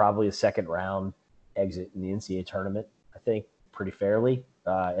and probably a second round exit in the NCAA tournament, I think pretty fairly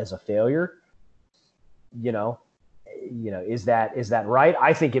as a failure, is that right?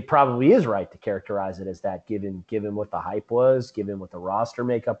 I think it probably is right to characterize it as that, given what the hype was, given what the roster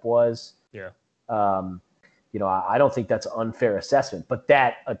makeup was. Yeah. I don't think that's an unfair assessment, but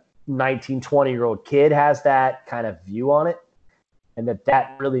that a 19, 20-year-old kid has that kind of view on it, and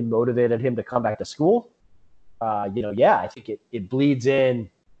that really motivated him to come back to school. I think it bleeds in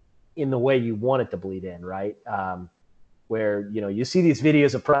the way you want it to bleed in, right? Where, you see these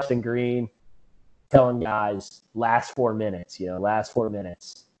videos of Preston Green telling guys last 4 minutes,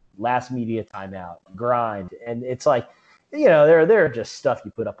 last media timeout, grind. And it's like, they're just stuff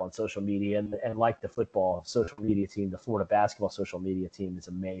you put up on social media, and like the football social media team, the Florida basketball social media team is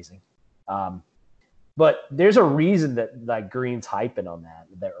amazing. But there's a reason that like Green's hyping on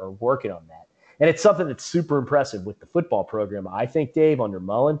that or working on that. And it's something that's super impressive with the football program. I think, Dave, under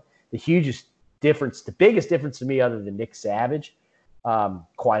Mullen, the biggest difference to me other than Nick Savage,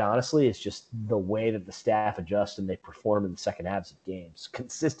 quite honestly, is just the way that the staff adjusts and they perform in the second halves of games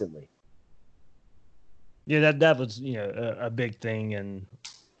consistently. Yeah, that was a big thing, and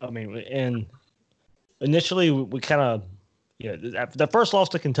I mean, and initially we kind of the first loss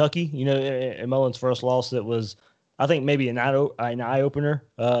to Kentucky, in Mullen's first loss, that was, I think, maybe an eye opener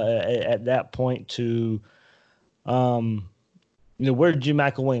at that point to where Jim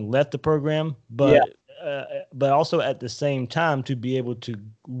McElwain left the program, but also at the same time to be able to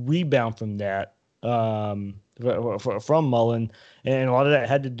rebound from that from Mullen. And a lot of that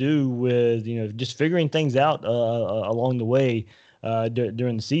had to do with, just figuring things out along the way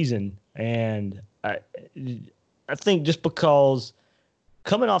during the season. And I think just because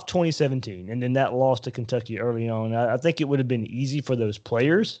coming off 2017 and then that loss to Kentucky early on, I think it would have been easy for those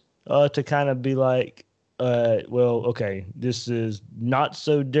players to kind of be like, well, okay, this is not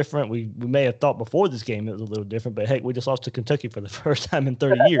so different. We may have thought before this game it was a little different, but heck, we just lost to Kentucky for the first time in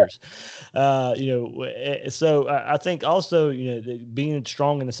 30 years. So I think also, being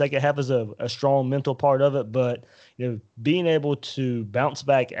strong in the second half is a strong mental part of it, but being able to bounce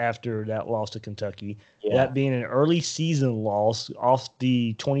back after that loss to Kentucky, that being an early season loss off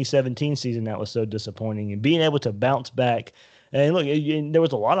the 2017 season that was so disappointing, and being able to bounce back. And look, there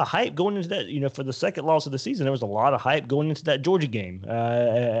was a lot of hype going into that, for the second loss of the season. There was a lot of hype going into that Georgia game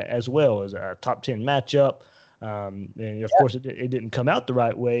as well as a top 10 matchup. And of course, it didn't come out the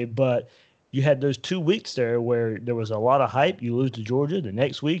right way, but you had those 2 weeks there where there was a lot of hype. You lose to Georgia. The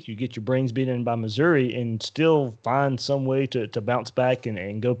next week, you get your brains beaten by Missouri and still find some way to bounce back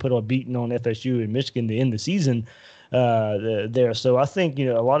and go put a beating on FSU and Michigan to end the season there. So I think,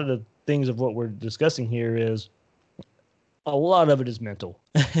 a lot of the things of what we're discussing here is, a lot of it is mental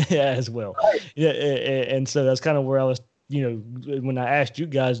as well. Yeah, and so that's kind of where I was when I asked you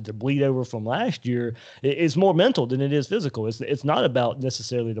guys to bleed over from last year, it's more mental than it is physical. It's not about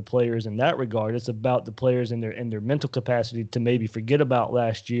necessarily the players in that regard. It's about the players and their mental capacity to maybe forget about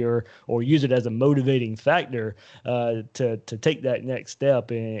last year or use it as a motivating factor to take that next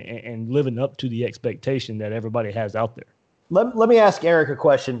step and living up to the expectation that everybody has out there. Let me ask Eric a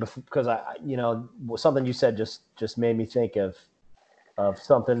question because something you said just made me think of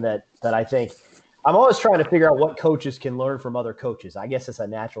something that I think I'm always trying to figure out what coaches can learn from other coaches. I guess it's a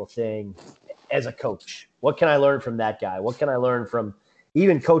natural thing as a coach. What can I learn from that guy? What can I learn from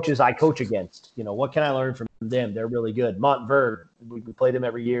even coaches I coach against? What can I learn from them? They're really good. Montverde, we play them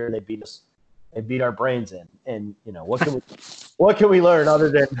every year and they beat us. They beat our brains in. And what can we learn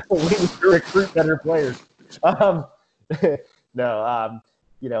other than we need to recruit better players?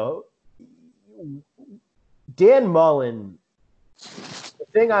 Dan Mullen, the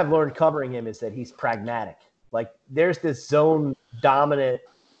thing I've learned covering him is that he's pragmatic. Like there's this zone dominant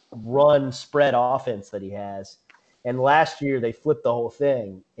run spread offense that he has. And last year they flipped the whole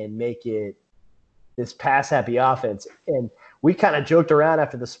thing and make it this pass happy offense. And we kind of joked around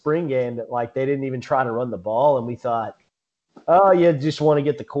after the spring game that like they didn't even try to run the ball. And we thought, oh, you just want to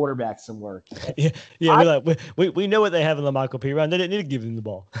get the quarterback some work. We know what they have in LaMichael Pirine. They didn't need to give him the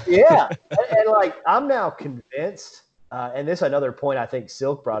ball. Yeah. And like I'm now convinced, and this is another point I think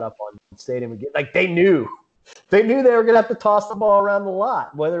Silk brought up on Stadium again. Like they knew they were going to have to toss the ball around the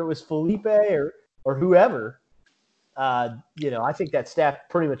lot, whether it was Felipe or whoever. I think that staff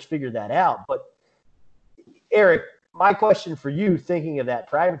pretty much figured that out. But Eric, my question for you, thinking of that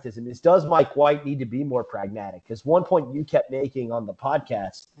pragmatism, is does Mike White need to be more pragmatic? Because one point you kept making on the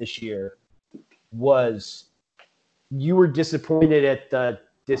podcast this year was you were disappointed at the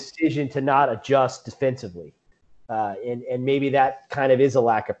decision to not adjust defensively. And maybe that kind of is a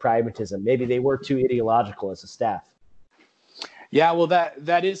lack of pragmatism. Maybe they were too ideological as a staff. Yeah, well,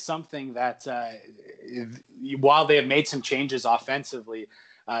 that is something that while they have made some changes offensively,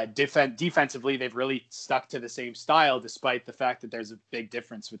 defensively, they've really stuck to the same style, despite the fact that there's a big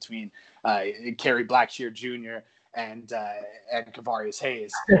difference between Kerry Blackshear Jr. and Kavarius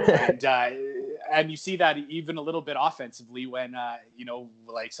Hayes. And you see that even a little bit offensively when,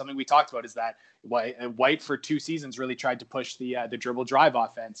 like something we talked about is that White for 2 seasons really tried to push the dribble drive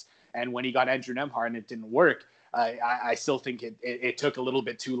offense. And when he got Andrew Nembhard, it didn't work. I still think it took a little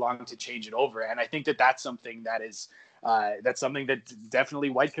bit too long to change it over. And I think that's something that's something that definitely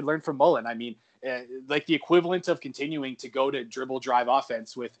White could learn from Mullen. I mean, like the equivalent of continuing to go to dribble drive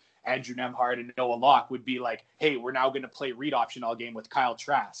offense with Andrew Nembhard and Noah Locke would be like, hey, we're now going to play read option all game with Kyle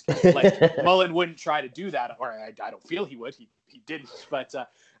Trask. Like Mullen wouldn't try to do that, or I don't feel he would. He didn't. But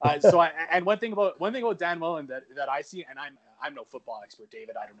one thing about Dan Mullen that I see, and I'm no football expert,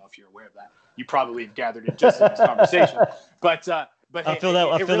 David. I don't know if you're aware of that. You probably have gathered it just in this conversation. But I feel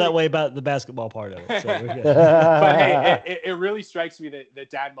that way about the basketball part of it. So but hey, it really strikes me that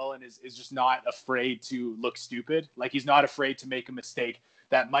Dan Mullen is just not afraid to look stupid. Like he's not afraid to make a mistake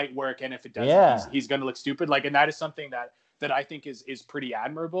that might work, and if it doesn't, he's going to look stupid. Like, and that is something that I think is pretty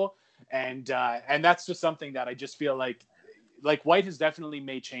admirable. And that's just something that I just feel like White has definitely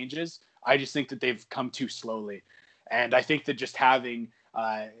made changes. I just think that they've come too slowly. And I think that just having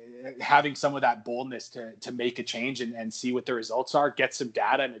some of that boldness to make a change and see what the results are, get some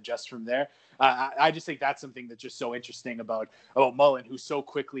data and adjust from there. I just think that's something that's just so interesting about Mullen, who so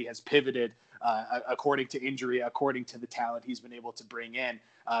quickly has pivoted according to injury, according to the talent he's been able to bring in,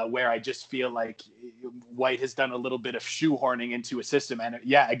 where I just feel like White has done a little bit of shoehorning into a system. And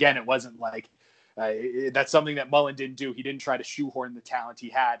again, it wasn't like that's something that Mullen didn't do. He didn't try to shoehorn the talent he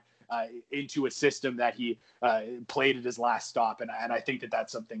had into a system that he played at his last stop. And I think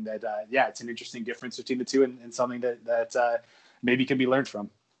that's something that, it's an interesting difference between the two and something that maybe can be learned from.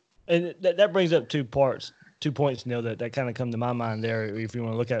 And that brings up 2 points, Neil, that kind of come to my mind there, if you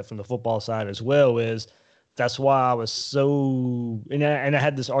want to look at it from the football side as well, is that's why I was so, and I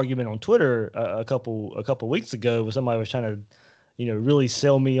had this argument on Twitter a couple weeks ago where somebody was trying to, really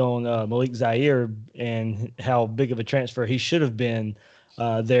sell me on Malik Zaire and how big of a transfer he should have been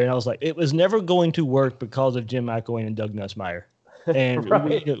there. And I was like, it was never going to work because of Jim McElwain and Doug Nussmeier. And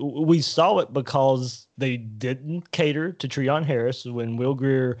right. we saw it because they didn't cater to Treon Harris when Will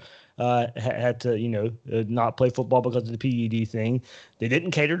Grier had to, not play football because of the PED thing. They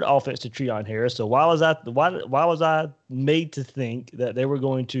didn't cater the offense to Treon Harris. So why was I made to think that they were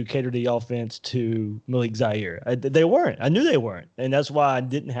going to cater the offense to Malik Zaire? They weren't. I knew they weren't, and that's why I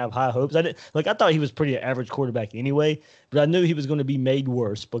didn't have high hopes. I thought he was pretty average quarterback anyway, but I knew he was going to be made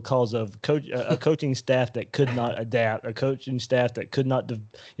worse because of a coaching staff that could not adapt, a coaching staff that could not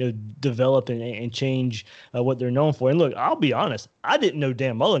develop and change change what they're known for. And look, I'll be honest, I didn't know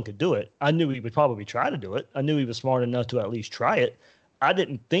Dan Mullen could do it. I knew he would probably try to do it. I knew he was smart enough to at least try it. I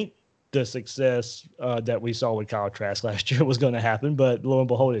didn't think the success that we saw with Kyle Trask last year was going to happen, but lo and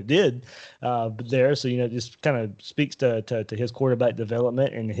behold, it did there. So, just kind of speaks to his quarterback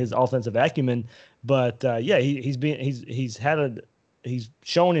development and his offensive acumen. But he's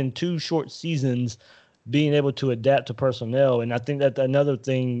shown in 2 short seasons being able to adapt to personnel. And I think that another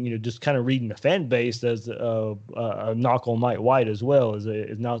thing, just kind of reading the fan base as a knock on Mike White as well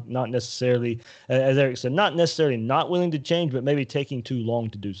is not necessarily, as Eric said, not necessarily not willing to change, but maybe taking too long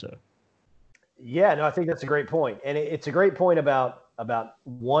to do so. Yeah, no, I think that's a great point. And it's a great point about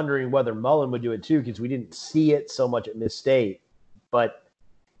wondering whether Mullen would do it too, because we didn't see it so much at Miss State.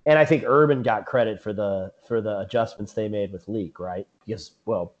 And I think Urban got credit for the adjustments they made with Leak, right? Because,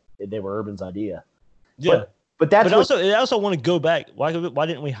 well, they were Urban's idea. Yeah. But I also want to go back. Why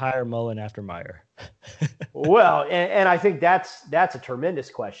didn't we hire Mullen after Meyer? Well, and I think that's a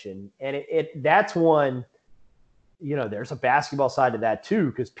tremendous question. And that's one, there's a basketball side to that too,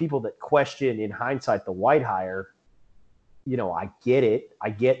 because people that question in hindsight the White hire, I get it. I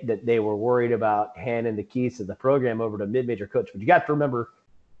get that they were worried about handing the keys to the program over to a mid-major coach. But you got to remember,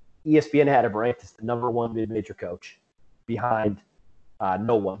 ESPN had him ranked as the number 1 mid-major coach behind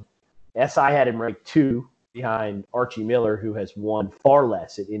no one. SI had him ranked 2 behind Archie Miller, who has won far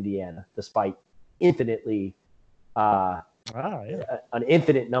less at Indiana, despite an infinite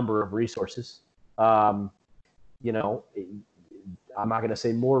number of resources. I'm not going to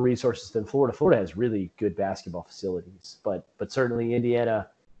say more resources than Florida. Florida has really good basketball facilities, but certainly Indiana,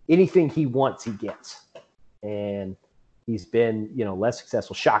 anything he wants, he gets. And he's been, less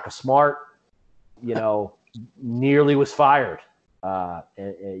successful. Shaka Smart, nearly was fired.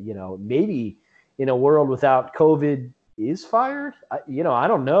 Maybe in a world without COVID is fired. I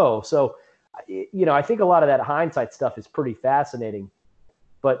don't know. So, I think a lot of that hindsight stuff is pretty fascinating.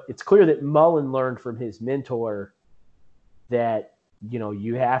 But it's clear that Mullen learned from his mentor that,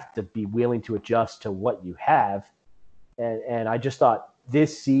 you have to be willing to adjust to what you have. And I just thought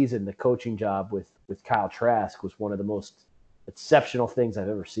this season, the coaching job with Kyle Trask was one of the most exceptional things I've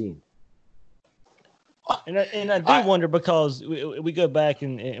ever seen. And I do wonder, because we go back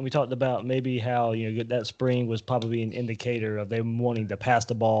and we talked about maybe how that spring was probably an indicator of them wanting to pass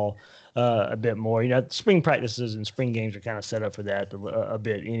the ball a bit more. Spring practices and spring games are kind of set up for that a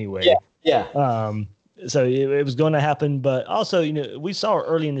bit anyway. Yeah. So it was going to happen, but also we saw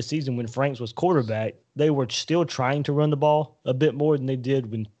early in the season when Franks was quarterback, they were still trying to run the ball a bit more than they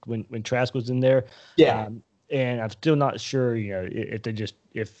did when Trask was in there. Yeah. And I'm still not sure,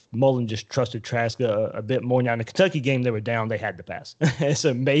 if Mullen just trusted Trask a bit more. Now in the Kentucky game, they were down; they had to pass.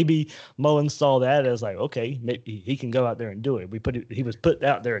 So maybe Mullen saw that as like, okay, maybe he can go out there and do it. He was put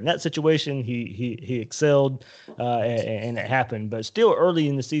out there in that situation. He excelled, and it happened. But still early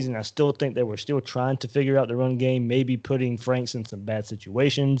in the season, I still think they were still trying to figure out the run game. Maybe putting Franks in some bad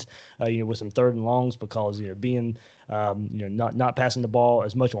situations, with some 3rd and longs, because being not passing the ball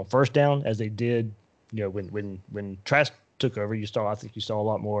as much on first down as they did. When Trask took over, I think you saw a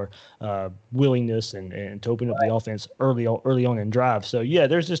lot more willingness and to open up the offense early on in drive. So yeah,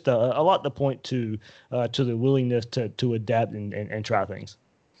 there's just a lot to point to the willingness to adapt and try things.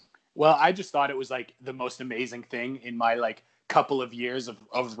 Well, I just thought it was like the most amazing thing in my couple of years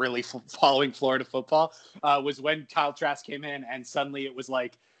of really following Florida football was when Kyle Trask came in, and suddenly it was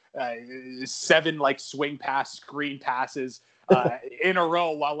 7 swing pass screen passes in a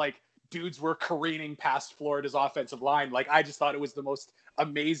row while dudes were careening past Florida's offensive line. I just thought it was the most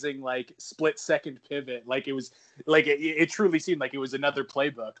amazing, split second pivot. It was it truly seemed like it was another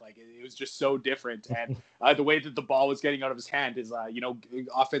playbook. It was just so different. And the way that the ball was getting out of his hand is,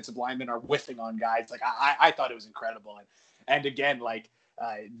 offensive linemen are whiffing on guys. I thought it was incredible. And again,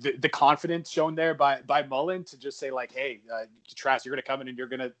 the confidence shown there by Mullen to just say hey, Trask, you're going to come in and you're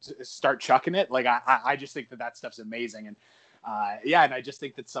going to start chucking it. I just think that stuff's amazing. And, and I just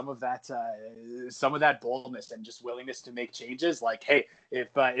think that some of that boldness and just willingness to make changes, hey,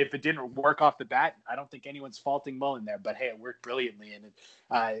 if it didn't work off the bat, I don't think anyone's faulting Mullen there. But hey, it worked brilliantly, and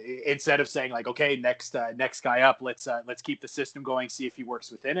instead of saying okay, next guy up, let's keep the system going, see if he works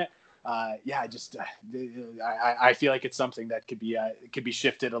within it. I feel like it's something that could be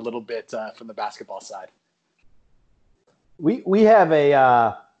shifted a little bit from the basketball side. We have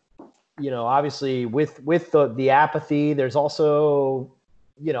a. Obviously with the apathy, there's also,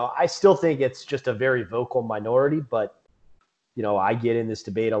 I still think it's just a very vocal minority, but, I get in this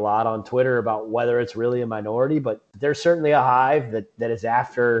debate a lot on Twitter about whether it's really a minority, but there's certainly a hive that is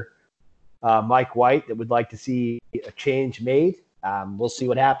after Mike White that would like to see a change made. We'll see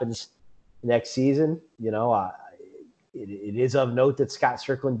what happens next season. It is of note that Scott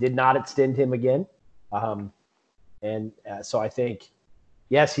Strickland did not extend him again. So I think,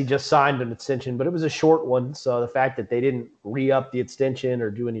 yes, he just signed an extension, but it was a short one. So the fact that they didn't re-up the extension or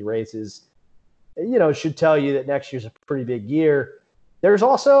do any raises, should tell you that next year's a pretty big year. There's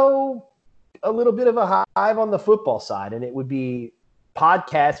also a little bit of a hive on the football side, and it would be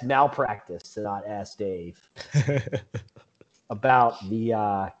podcast malpractice to not ask Dave about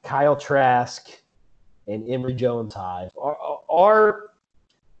the Kyle Trask and Emory Jones hive.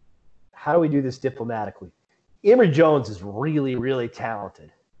 How do we do this diplomatically? Emory Jones is really, really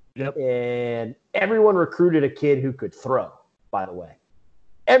talented. Yep. And everyone recruited a kid who could throw, by the way.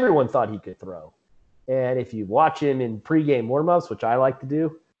 Everyone thought he could throw. And if you watch him in pregame warm-ups, which I like to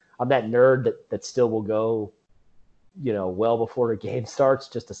do, I'm that nerd that still will go, well before the game starts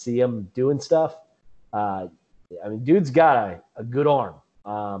just to see him doing stuff. Dude's got a good arm.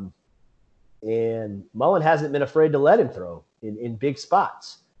 And Mullen hasn't been afraid to let him throw in big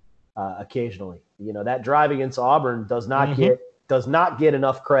spots occasionally. That drive against Auburn does not get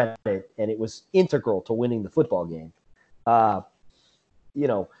enough credit, and it was integral to winning the football game. But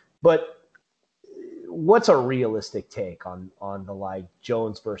what's a realistic take on the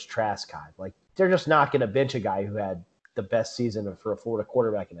Jones versus Trask hive? They're just not going to bench a guy who had the best season for a Florida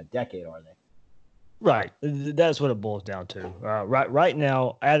quarterback in a decade, are they? Right. That's what it boils down to. Right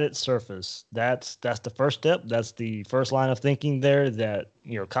now, at its surface, that's the first step. That's the first line of thinking there that,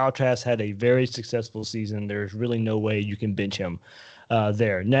 Kyle Trask had a very successful season. There's really no way you can bench him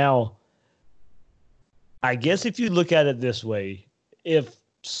there. Now, I guess if you look at it this way, if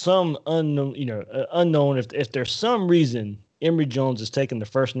some unknown, if there's some reason Emory Jones is taking the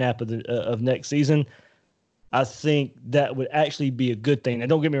first snap of next season, I think that would actually be a good thing. Now,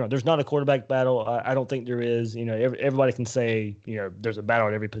 don't get me wrong. There's not a quarterback battle. I don't think there is. Everybody can say, there's a battle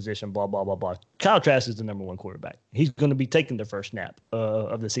at every position, blah, blah, blah, blah. Kyle Trask is the number one quarterback. He's going to be taking the first snap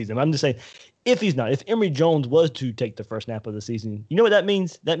of the season. I'm just saying, if he's not, if Emory Jones was to take the first snap of the season, you know what that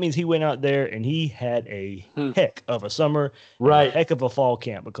means? That means he went out there and he had a heck of a summer, right? A heck of a fall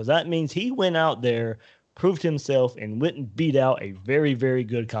camp, because that means he went out there, proved himself, and went and beat out a very, very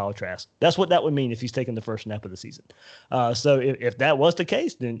good Kyle Trask. That's what that would mean if he's taking the first snap of the season. So if that was the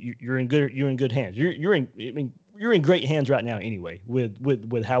case, then you're in good hands. You're in great hands right now anyway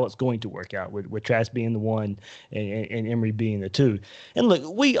with how it's going to work out with Trask being the one and Emory being the two. And look,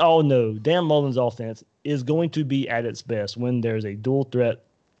 we all know Dan Mullen's offense is going to be at its best when there's a dual threat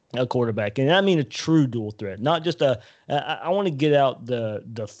quarterback, and I mean a true dual threat, not just I want to get out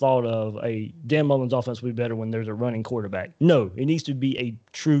the thought of a Dan Mullen's offense will be better when there's a running quarterback. No, it needs to be a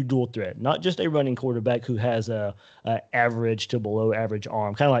true dual threat, not just a running quarterback who has a average to below average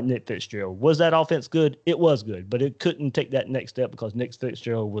arm, kind of like Nick Fitzgerald. Was that offense good? It was good, but it couldn't take that next step because Nick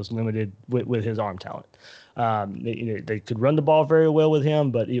Fitzgerald was limited with his arm talent. They could run the ball very well with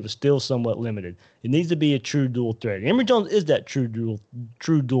him, but it was still somewhat limited. It needs to be a true dual threat. Emory Jones is that true dual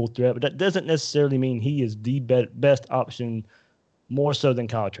threat, but that doesn't necessarily mean he is the best option more so than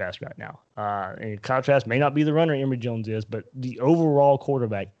Kyle Trask right now. And Kyle Trask may not be the runner Emory Jones is, but the overall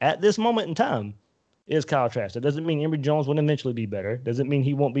quarterback at this moment in time is Kyle Trask. That doesn't mean Emory Jones won't eventually be better. Doesn't mean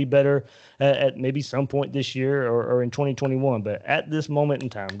he won't be better at maybe some point this year or in 2021. But at this moment in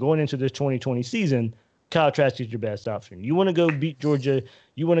time, going into this 2020 season, Kyle Trask is your best option. You want to go beat Georgia,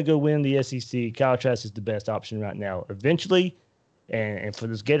 you want to go win the SEC, Kyle Trask is the best option right now. Eventually, and for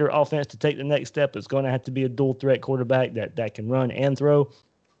this Gator offense to take the next step, it's going to have to be a dual threat quarterback that can run and throw.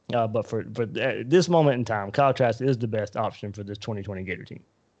 But for this moment in time, Kyle Trask is the best option for this 2020 Gator team.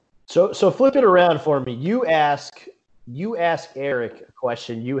 So flip it around for me. You ask Eric a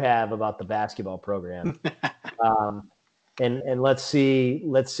question you have about the basketball program. And let's see,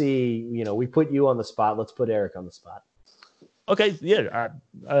 we put you on the spot. Let's put Eric on the spot. Okay. Yeah.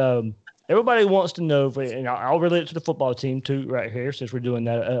 Everybody wants to know, and I'll relate it to the football team too, right here, since we're doing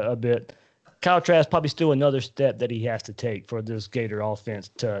that a bit. Kyle Trask probably still another step that he has to take for this Gator offense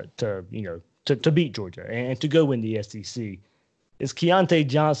to beat Georgia and to go win the SEC. Is Keontae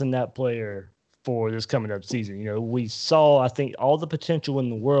Johnson that player for this coming up season? We saw, I think, all the potential in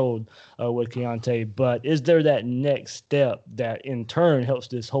the world with Keontae, but is there that next step that in turn helps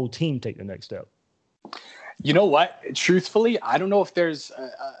this whole team take the next step? You know what? Truthfully, I don't know if there's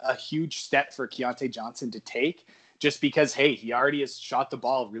a huge step for Keontae Johnson to take, just because, hey, he already has shot the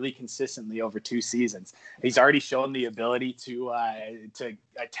ball really consistently over 2 seasons. He's already shown the ability to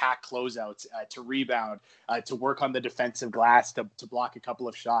attack closeouts, to rebound, to work on the defensive glass, to block a couple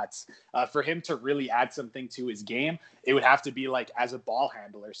of shots. For him to really add something to his game, it would have to be like as a ball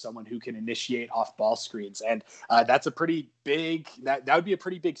handler, someone who can initiate off ball screens. And that's a pretty big, that would be a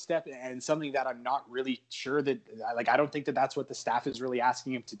pretty big step, and something that I'm not really sure that, like, I don't think that that's what the staff is really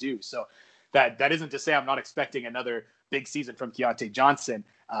asking him to do. So that isn't to say I'm not expecting another big season from Keyontae Johnson.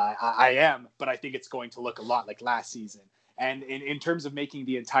 I am, but I think it's going to look a lot like last season. And in terms of making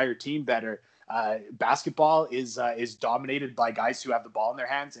the entire team better, basketball is dominated by guys who have the ball in their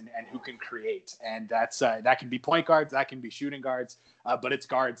hands and who can create. And that can be point guards, that can be shooting guards, but it's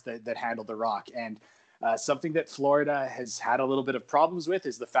guards that handle the rock. And something that Florida has had a little bit of problems with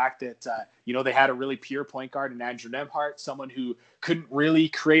is the fact that, they had a really pure point guard in Andrew Nembhard, someone who couldn't really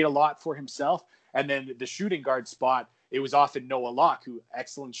create a lot for himself. And then the shooting guard spot, it was often Noah Locke, who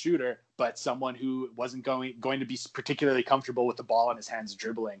excellent shooter, but someone who wasn't going to be particularly comfortable with the ball in his hands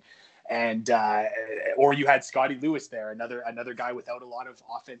dribbling. And or you had Scottie Lewis there, another guy without a lot of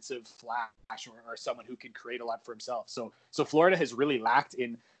offensive flash or someone who can create a lot for himself. So Florida has really lacked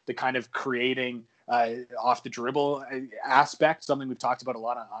in the kind of creating off the dribble aspect, something we've talked about a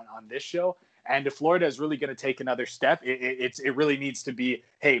lot on this show. And if Florida is really going to take another step, it really needs to be,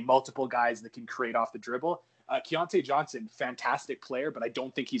 hey, multiple guys that can create off the dribble. Keyontae Johnson, fantastic player, but I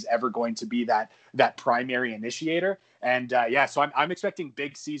don't think he's ever going to be that primary initiator. And so I'm expecting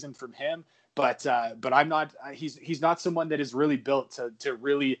big season from him, but I'm not. He's not someone that is really built to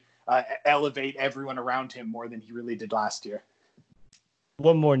really elevate everyone around him more than he really did last year.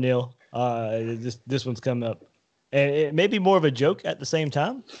 One more, Neil. This one's coming up, and it may be more of a joke at the same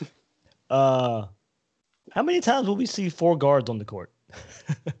time. How many times will we see 4 guards on the court?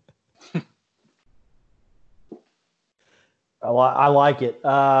 I like it.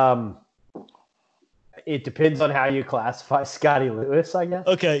 It depends on how you classify Scottie Lewis, I guess.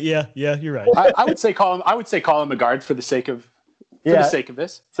 Okay, yeah, you're right. I would say call him a guard for the sake of the sake of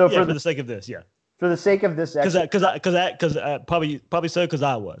this. So for the sake of this, yeah. For the sake of this, because probably so because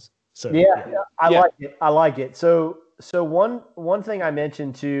I was. So I like it. I like it. So one thing I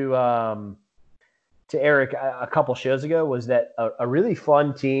mentioned to Eric a couple shows ago was that a really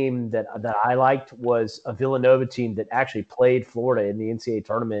fun team that I liked was a Villanova team that actually played Florida in the NCAA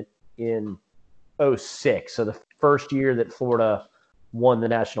tournament in 2006. So the first year that Florida won the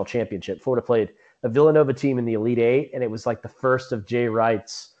national championship, Florida played a Villanova team in the Elite Eight, and it was like the first of Jay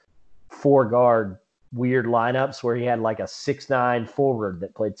Wright's 4-guard weird lineups where he had like a 6'9" forward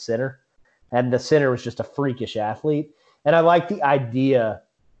that played center, and the center was just a freakish athlete. And I like the idea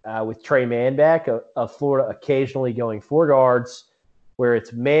with Trey Mann back of Florida occasionally going 4 guards, where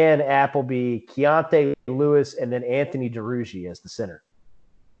it's Mann, Appleby, Keyontae Lewis, and then Anthony DeRuggi as the center.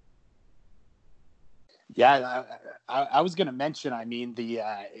 Yeah, I was going to mention, I mean,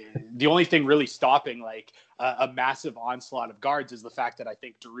 the only thing really stopping like a massive onslaught of guards is the fact that I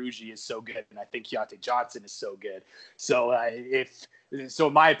think DeRuggi is so good and I think Keyontae Johnson is so good. So so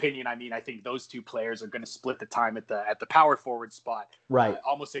in my opinion, I mean, I think those 2 players are going to split the time at the power forward spot. Right.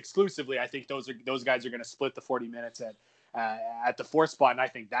 Almost exclusively. I think those guys are going to split the 40 minutes at the 4 spot. And I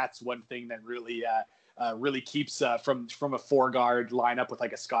think that's one thing that really keeps from a 4-guard lineup with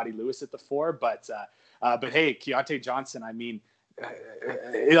like a Scottie Lewis at the 4. But hey, Keyontae Johnson, I mean,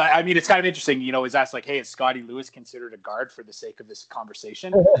 it's kind of interesting, is asked like, hey, is Scottie Lewis considered a guard for the sake of this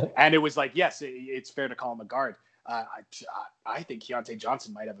conversation? And it was like, yes, it's fair to call him a guard. I think Keyontae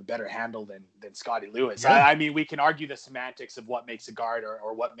Johnson might have a better handle than Scottie Lewis. Yeah. I mean, we can argue the semantics of what makes a guard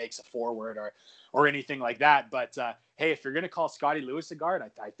or what makes a forward or anything like that. But hey, if you're going to call Scottie Lewis a guard,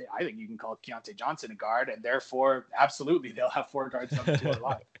 I think you can call Keyontae Johnson a guard, and therefore, absolutely, they'll have 4 guards on the floor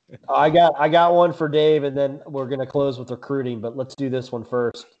live. I got one for Dave, and then we're going to close with recruiting. But let's do this one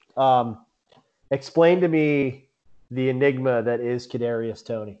first. Explain to me the enigma that is Kadarius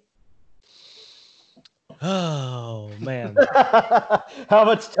Toney. Oh, man. How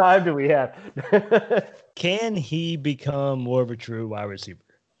much time do we have? Can he become more of a true wide receiver?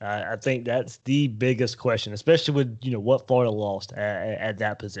 I think that's the biggest question, especially with what Florida lost at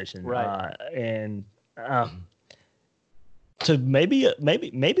that position. Right. To maybe a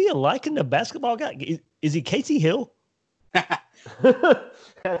liking the basketball guy. Is he Casey Hill?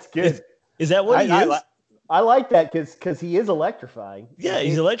 That's good. Is that what he is? I like that because he is electrifying. Yeah,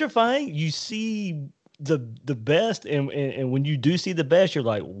 he's electrifying. You see the best, and when you do see the best, you're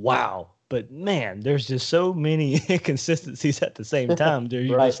like, wow. But man, there's just so many inconsistencies at the same time.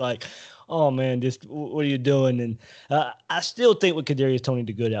 You're Right. just like, oh man, just what are you doing? And I still think with Kadarius Toney,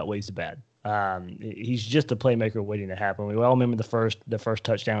 the good outweighs the bad. He's just a playmaker waiting to happen. We all remember the first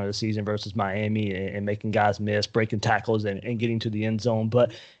touchdown of the season versus Miami and making guys miss, breaking tackles, and getting to the end zone.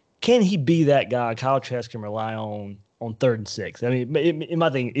 But can he be that guy Kyle Trask can rely on 3rd and 6? I mean, in my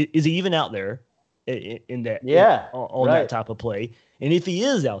thing, is he even out there in that? Yeah, on right. that type of play. And if he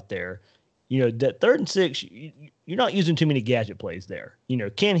is out there, that 3rd and 6, you're not using too many gadget plays there.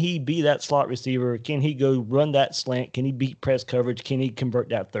 Can he be that slot receiver? Can he go run that slant? Can he beat press coverage? Can he convert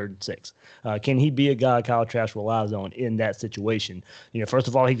that 3rd and 6? Can he be a guy Kyle Trask relies on in that situation? First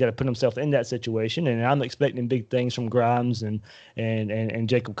of all, he's got to put himself in that situation, and I'm expecting big things from Grimes and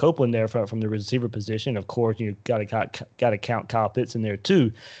Jacob Copeland there from the receiver position. Of course, you got to count Kyle Pitts in there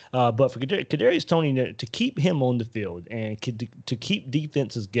too. But for Kadarius Toney to keep him on the field and to keep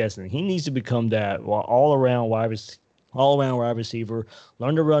defenses guessing, he needs to become that all-around wide receiver,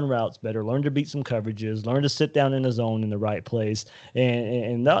 learn to run routes better, learn to beat some coverages, learn to sit down in the zone in the right place,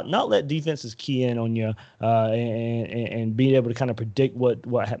 and not let defenses key in on you and being able to kind of predict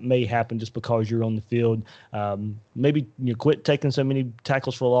what may happen just because you're on the field. Maybe quit taking so many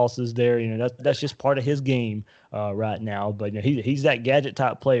tackles for losses there. That's just part of his game right now. But he's that gadget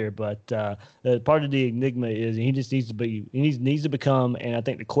type player. But part of the enigma is he just needs to become. And I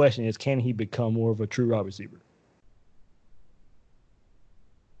think the question is, can he become more of a true wide receiver?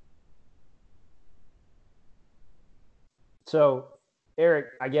 So, Eric,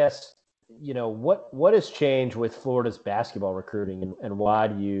 I guess, what has changed with Florida's basketball recruiting, and why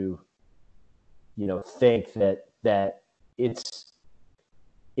do you think that it's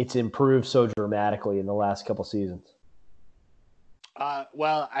improved so dramatically in the last couple seasons?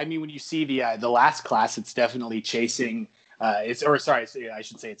 Well, I mean, when you see the last class, it's definitely chasing. I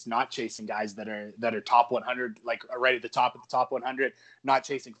should say it's not chasing guys that are top 100, like right at the top of the top 100, not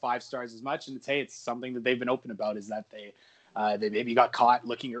chasing 5 stars as much. And it's something that they've been open about, is that they maybe got caught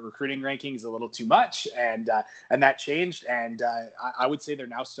looking at recruiting rankings a little too much, and that changed. And I would say they're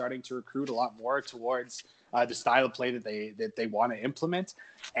now starting to recruit a lot more towards the style of play that they want to implement,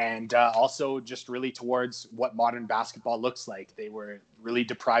 and also just really towards what modern basketball looks like. They were really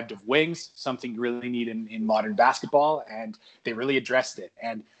deprived of wings, something you really need in modern basketball, and they really addressed it.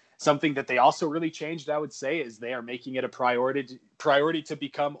 And something that they also really changed, I would say, is they are making it a priority to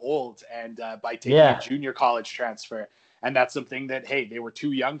become old, and by taking a junior college transfer. And that's something that, hey, they were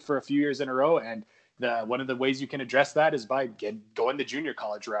too young for a few years in a row. And one of the ways you can address that is by going the junior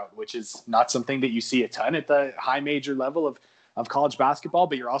college route, which is not something that you see a ton at the high major level of college basketball,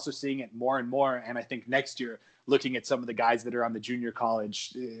 but you're also seeing it more and more. And I think next year, looking at some of the guys that are on the junior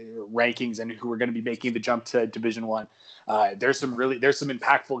college rankings and who are going to be making the jump to Division I, there's some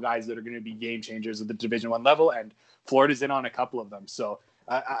impactful guys that are going to be game changers at the Division I level, and Florida's in on a couple of them. So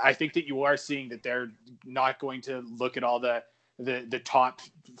I think that you are seeing that they're not going to look at all the top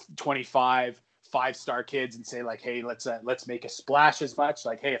 25 5-star kids and say, like, hey, let's make a splash as much.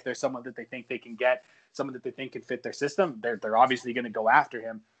 Like, hey, if there's someone that they think they can get, someone that they think can fit their system, they're obviously going to go after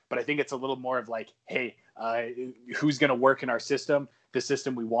him. But I think it's a little more of like, hey, who's going to work in our system, the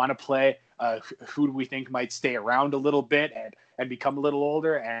system we want to play? Who do we think might stay around a little bit and become a little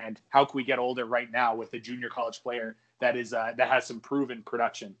older? And how can we get older right now with a junior college player that has some proven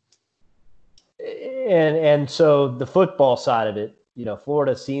production? And so the football side of it,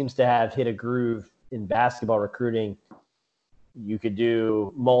 Florida seems to have hit a groove in basketball recruiting. You could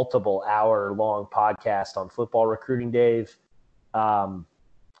do multiple hour-long podcasts on football recruiting, Dave. Where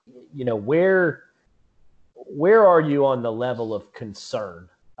are you on the level of concern?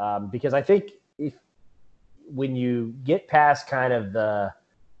 Because I think when you get past kind of the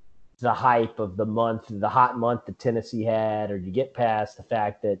hype of the hot month that Tennessee had, or you get past the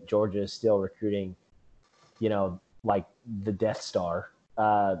fact that Georgia is still recruiting, like the Death Star,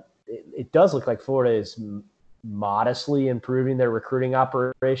 it does look like Florida is modestly improving their recruiting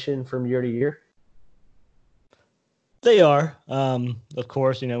operation from year to year. They are, of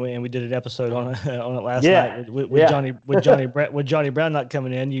course, and we did an episode on it last night with Johnny Brown not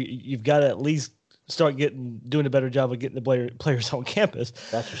coming in. You've got to at least start doing a better job of getting the players on campus.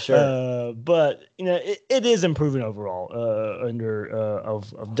 That's for sure. But it is improving overall.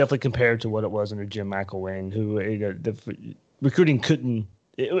 Of definitely compared to what it was under Jim McElwain, who the recruiting couldn't.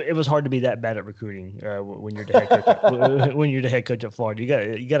 It was hard to be that bad at recruiting when you're the head coach. When you're the head coach at Florida,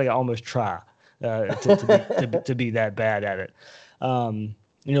 you got to almost try to be that bad at it.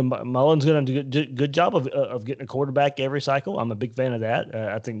 Mullen's going to do a good job of getting a quarterback every cycle. I'm a big fan of that.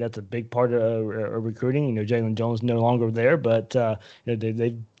 I think that's a big part of recruiting. Jalen Jones no longer there, but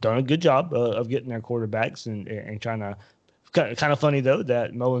they've done a good job of getting their quarterbacks and trying to. Kind of funny though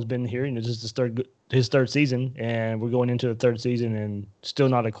that Mullen's been here. This is his his third season, and we're going into the third season and still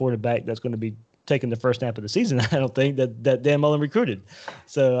not a quarterback that's going to be taking the first snap of the season. I don't think that Dan Mullen recruited.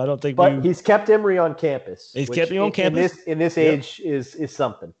 So I don't think. But he's kept Emory on campus. He's kept him on campus. In this age is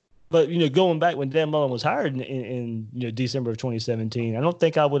something. But, going back when Dan Mullen was hired in December of 2017, I don't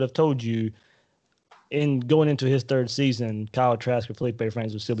think I would have told you in going into his third season, Kyle Trask or Felipe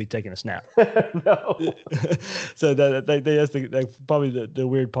Franks would still be taking a snap. No. So that's probably the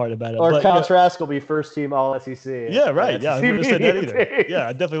weird part about it. Or Kyle Trask will be first team All SEC. Yeah, right. Yeah, I wouldn't have said that either. Yeah,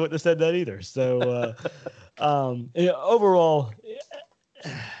 I definitely wouldn't have said that either. So overall,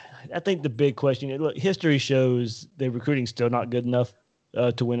 I think the big question, look, history shows the recruiting's still not good enough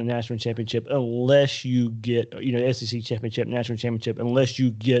to win a national championship unless you get, SEC championship, national championship, unless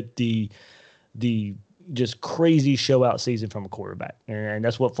you get the just crazy show out season from a quarterback, and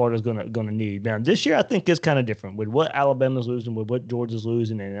that's what Florida's gonna need. Now this year I think is kind of different with what Alabama's losing, with what Georgia's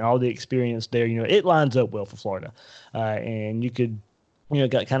losing, and all the experience there. It lines up well for Florida, and you could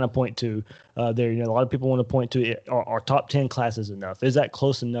got kind of point to there. A lot of people want to point to it. Are top 10 classes enough? Is that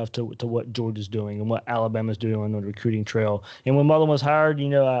close enough to what Georgia's doing and what Alabama's doing on the recruiting trail? And when Mullen was hired,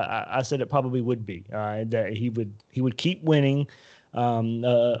 I said it probably would be that he would keep winning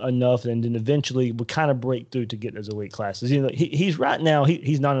enough, and then eventually would kind of break through to get those elite classes. He's right now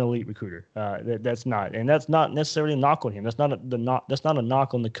he's not an elite recruiter. That's not necessarily a knock on him. That's not a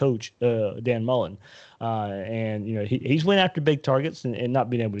knock on the coach, Dan Mullen. And he's went after big targets and not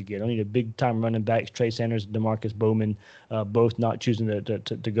being able to get them. Big time running backs, Trey Sanders, DeMarcus Bowman, both not choosing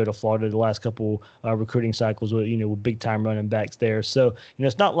to go to Florida the last couple recruiting cycles with big time running backs there. So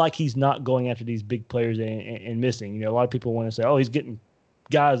it's not like he's not going after these big players and missing. A lot of people want to say, oh, he's getting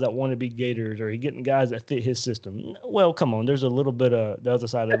guys that want to be Gators, or he's getting guys that fit his system. Well, come on, there's a little bit of the other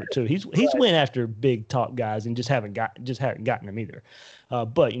side of it too. He's went after big top guys and just haven't gotten them either.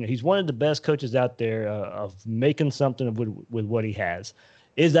 But he's one of the best coaches out there of making something with what he has.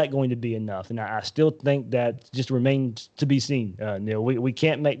 Is that going to be enough? And I still think that just remains to be seen. We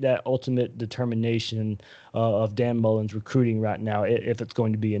can't make that ultimate determination of Dan Mullen's recruiting right now if it's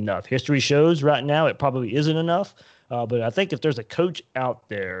going to be enough. History shows right now it probably isn't enough. But I think if there's a coach out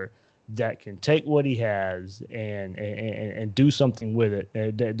there that can take what he has and do something with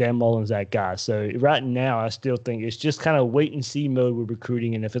it, Dan Mullen's that guy. So right now, I still think it's just kind of wait and see mode with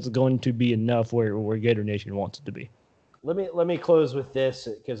recruiting, and if it's going to be enough where Gator Nation wants it to be. Let me close with this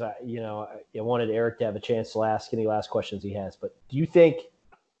because I wanted Eric to have a chance to ask any last questions he has. But do you think?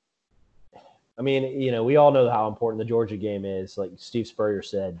 I mean, we all know how important the Georgia game is. Like Steve Spurrier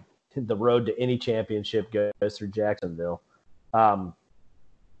said, the road to any championship goes through Jacksonville.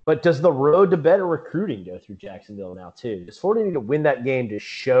 But does the road to better recruiting go through Jacksonville now too? Does Florida need to win that game to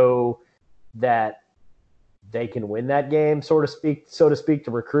show that they can win that game, so to speak,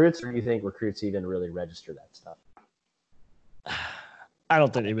 to recruits, or do you think recruits even really register that stuff? I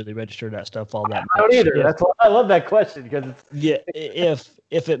don't think they really register that stuff all that much. I don't either. That's why I love that question because it's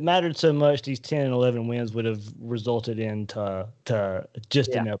if it mattered so much, these 10 and 11 wins would have resulted in a better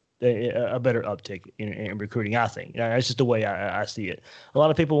uptick in recruiting. I think that's just the way I see it. A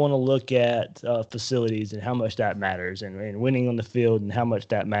lot of people want to look at facilities and how much that matters, and winning on the field and how much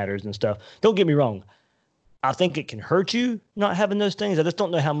that matters and stuff. Don't get me wrong. I think it can hurt you not having those things. I just don't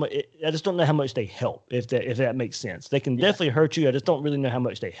know how much. I just don't know how much they help. If that makes sense, they can definitely hurt you. I just don't really know how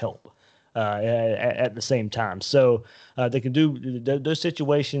much they help at the same time. So they can do those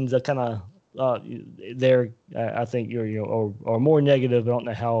situations that kind of there. I think are more negative. I don't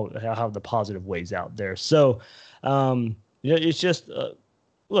know how the positive ways out there. So it's just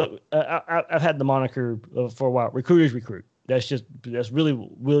look. I've had the moniker for a while. Recruiters recruit. That's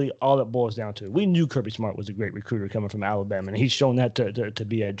really all it boils down to. We knew Kirby Smart was a great recruiter coming from Alabama, and he's shown that to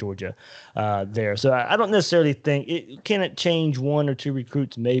be at Georgia there. So I don't necessarily think can it change one or two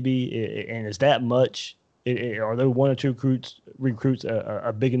recruits maybe, and is that much? Are there one or two recruits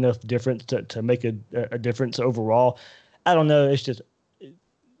a big enough difference to make a difference overall? I don't know. It's just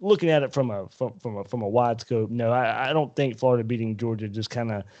looking at it from a wide scope. No, I don't think Florida beating Georgia just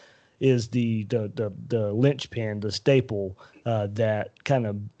kind of is the linchpin, the staple that kind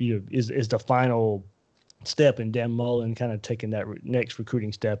of is the final step in Dan Mullen kind of taking that next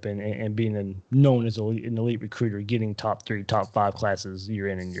recruiting step and being known as an elite recruiter, getting top 3, top 5 classes year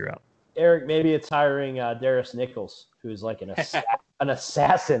in and year out. Eric, maybe it's hiring Darius Nichols, who's like an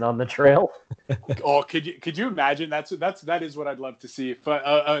assassin on the trail. Oh, could you imagine? That is what I'd love to see. If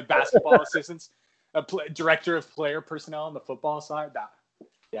basketball assistants, director of player personnel on the football side.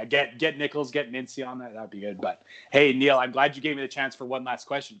 Yeah, get Nichols, get Mincy on that. That'd be good. But hey, Neil, I'm glad you gave me the chance for one last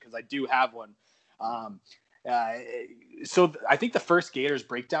question because I do have one. So I think the first Gators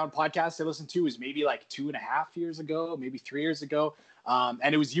breakdown podcast I listened to was maybe like 2.5 years ago, maybe 3 years ago.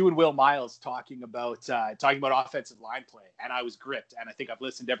 And it was you and Will Miles talking about offensive line play. And I was gripped. And I think I've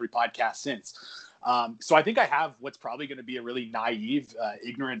listened to every podcast since. So I think I have what's probably going to be a really naive,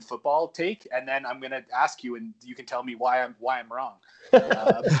 ignorant football take. And then I'm going to ask you, and you can tell me why I'm wrong.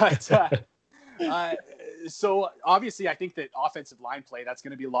 So obviously I think that offensive line play, that's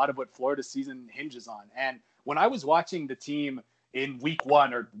going to be a lot of what Florida's season hinges on. And when I was watching the team in week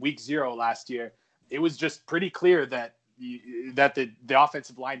 1 or week 0 last year, it was just pretty clear that the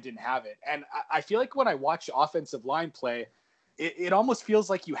offensive line didn't have it. And I feel like when I watch offensive line play, it almost feels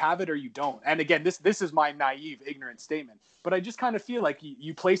like you have it or you don't. And again, this is my naive, ignorant statement, but I just kind of feel like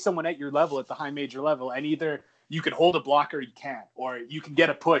you play someone at your level, at the high major level, and either you can hold a block or you can't, or you can get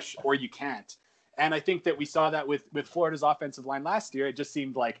a push or you can't. And I think that we saw that with Florida's offensive line last year. It just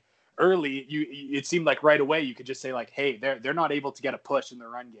seemed like early, it seemed like right away you could just say like, hey, they're not able to get a push in the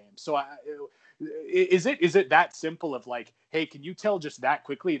run game. So is it that simple of like, hey, can you tell just that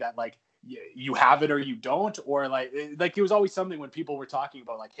quickly that like you have it or you don't? Or like it was always something when people were talking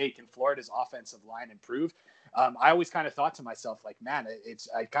about like, hey, can Florida's offensive line improve? I always kind of thought to myself like, man,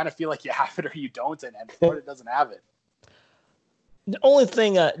 I kind of feel like you have it or you don't, and Florida doesn't have it. The only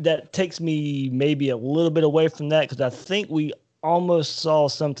thing that takes me maybe a little bit away from that, because I think we almost saw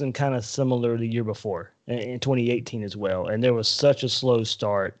something kind of similar the year before in 2018 as well. And there was such a slow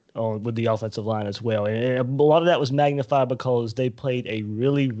start with the offensive line as well. And a lot of that was magnified because they played a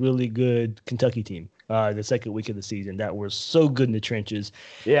really, really good Kentucky team the second week of the season that were so good in the trenches.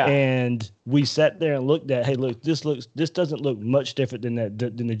 Yeah. And we sat there and looked at, hey, look, this doesn't look much different than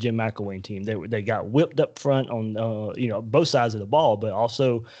the Jim McElwain team. They got whipped up front on both sides of the ball, but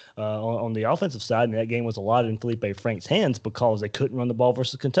also on the offensive side. And that game was a lot in Felipe Frank's hands because they couldn't run the ball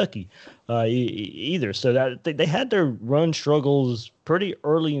versus Kentucky either. So that they had their run struggles pretty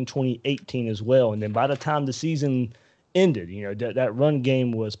early in 2018 as well. And then by the time the season ended, that run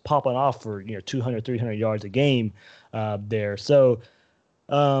game was popping off for 200, 300 yards a game there. So,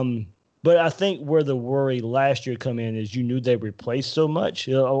 but I think where the worry last year come in is you knew they replaced so much.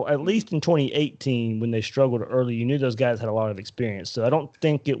 At least in 2018 when they struggled early, you knew those guys had a lot of experience. So I don't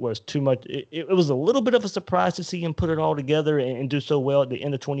think it was too much. It was a little bit of a surprise to see him put it all together and do so well at the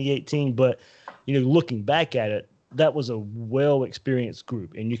end of 2018. But looking back at it, that was a well-experienced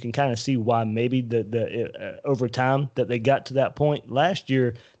group, and you can kind of see why maybe the over time that they got to that point. Last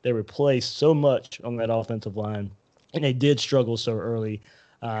year, they replaced so much on that offensive line, and they did struggle so early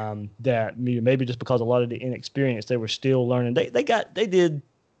that maybe just because a lot of the inexperience, they were still learning. They did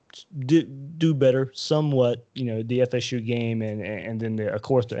do better somewhat, the FSU game, and then of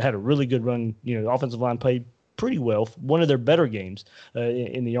course they had a really good run. The offensive line played pretty well. One of their better games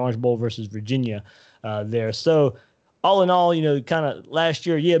in the Orange Bowl versus Virginia there. So all in all, kind of last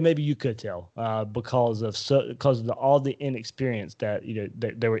year, yeah, maybe you could tell because of all the inexperience that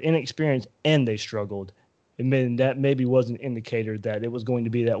they were inexperienced and they struggled. And then that maybe was an indicator that it was going to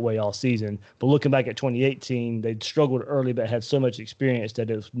be that way all season. But looking back at 2018, they struggled early but had so much experience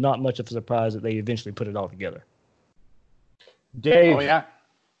that it was not much of a surprise that they eventually put it all together. Dave. Oh yeah.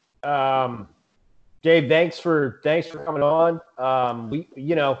 Dave, thanks for coming on. We,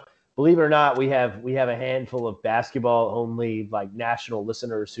 believe it or not, we have a handful of basketball only like national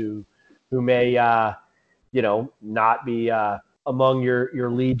listeners who may not be among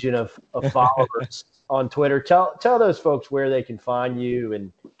your legion of followers on Twitter. Tell those folks where they can find you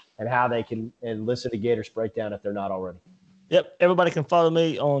and how they can listen to Gators Breakdown if they're not already. Yep. Everybody can follow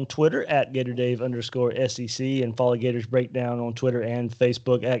me on Twitter at GatorDave_SEC and follow Gators Breakdown on Twitter and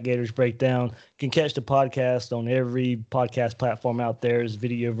Facebook at Gators Breakdown. You can catch the podcast on every podcast platform out there. There's a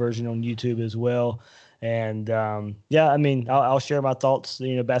video version on YouTube as well. And I'll share my thoughts,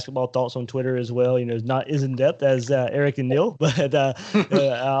 basketball thoughts on Twitter as well. It's not as in depth as Eric and Neil, but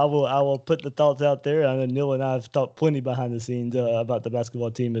I will put the thoughts out there. I know Neil and I have talked plenty behind the scenes about the basketball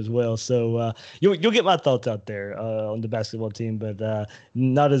team as well. So you'll get my thoughts out there on the basketball team, but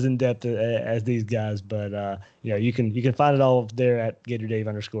not as in depth as these guys. But you can find it all there at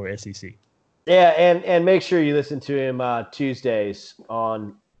GatorDave_SEC. Yeah, and make sure you listen to him Tuesdays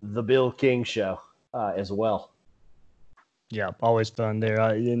on the Bill King Show. As well. Yeah, always fun there.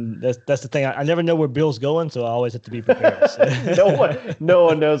 And that's the thing. I never know where Bill's going, so I always have to be prepared. So. no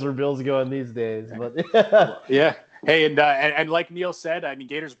one knows where Bill's going these days. But yeah. Hey, and like Neil said, I mean,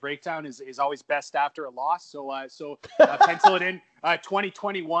 Gators Breakdown is always best after a loss. So pencil it in.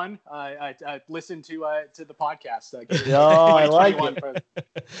 2021. Listen to the podcast. I like it.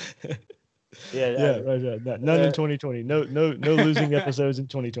 Right. None in 2020. No losing episodes in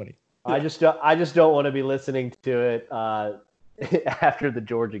 2020. I just don't want to be listening to it after the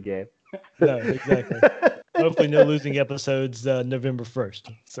Georgia game. No, exactly. Hopefully, no losing episodes November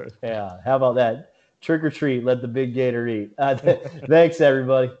 1st. So yeah, how about that? Trick or treat, let the big gator eat. Thanks,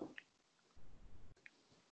 everybody.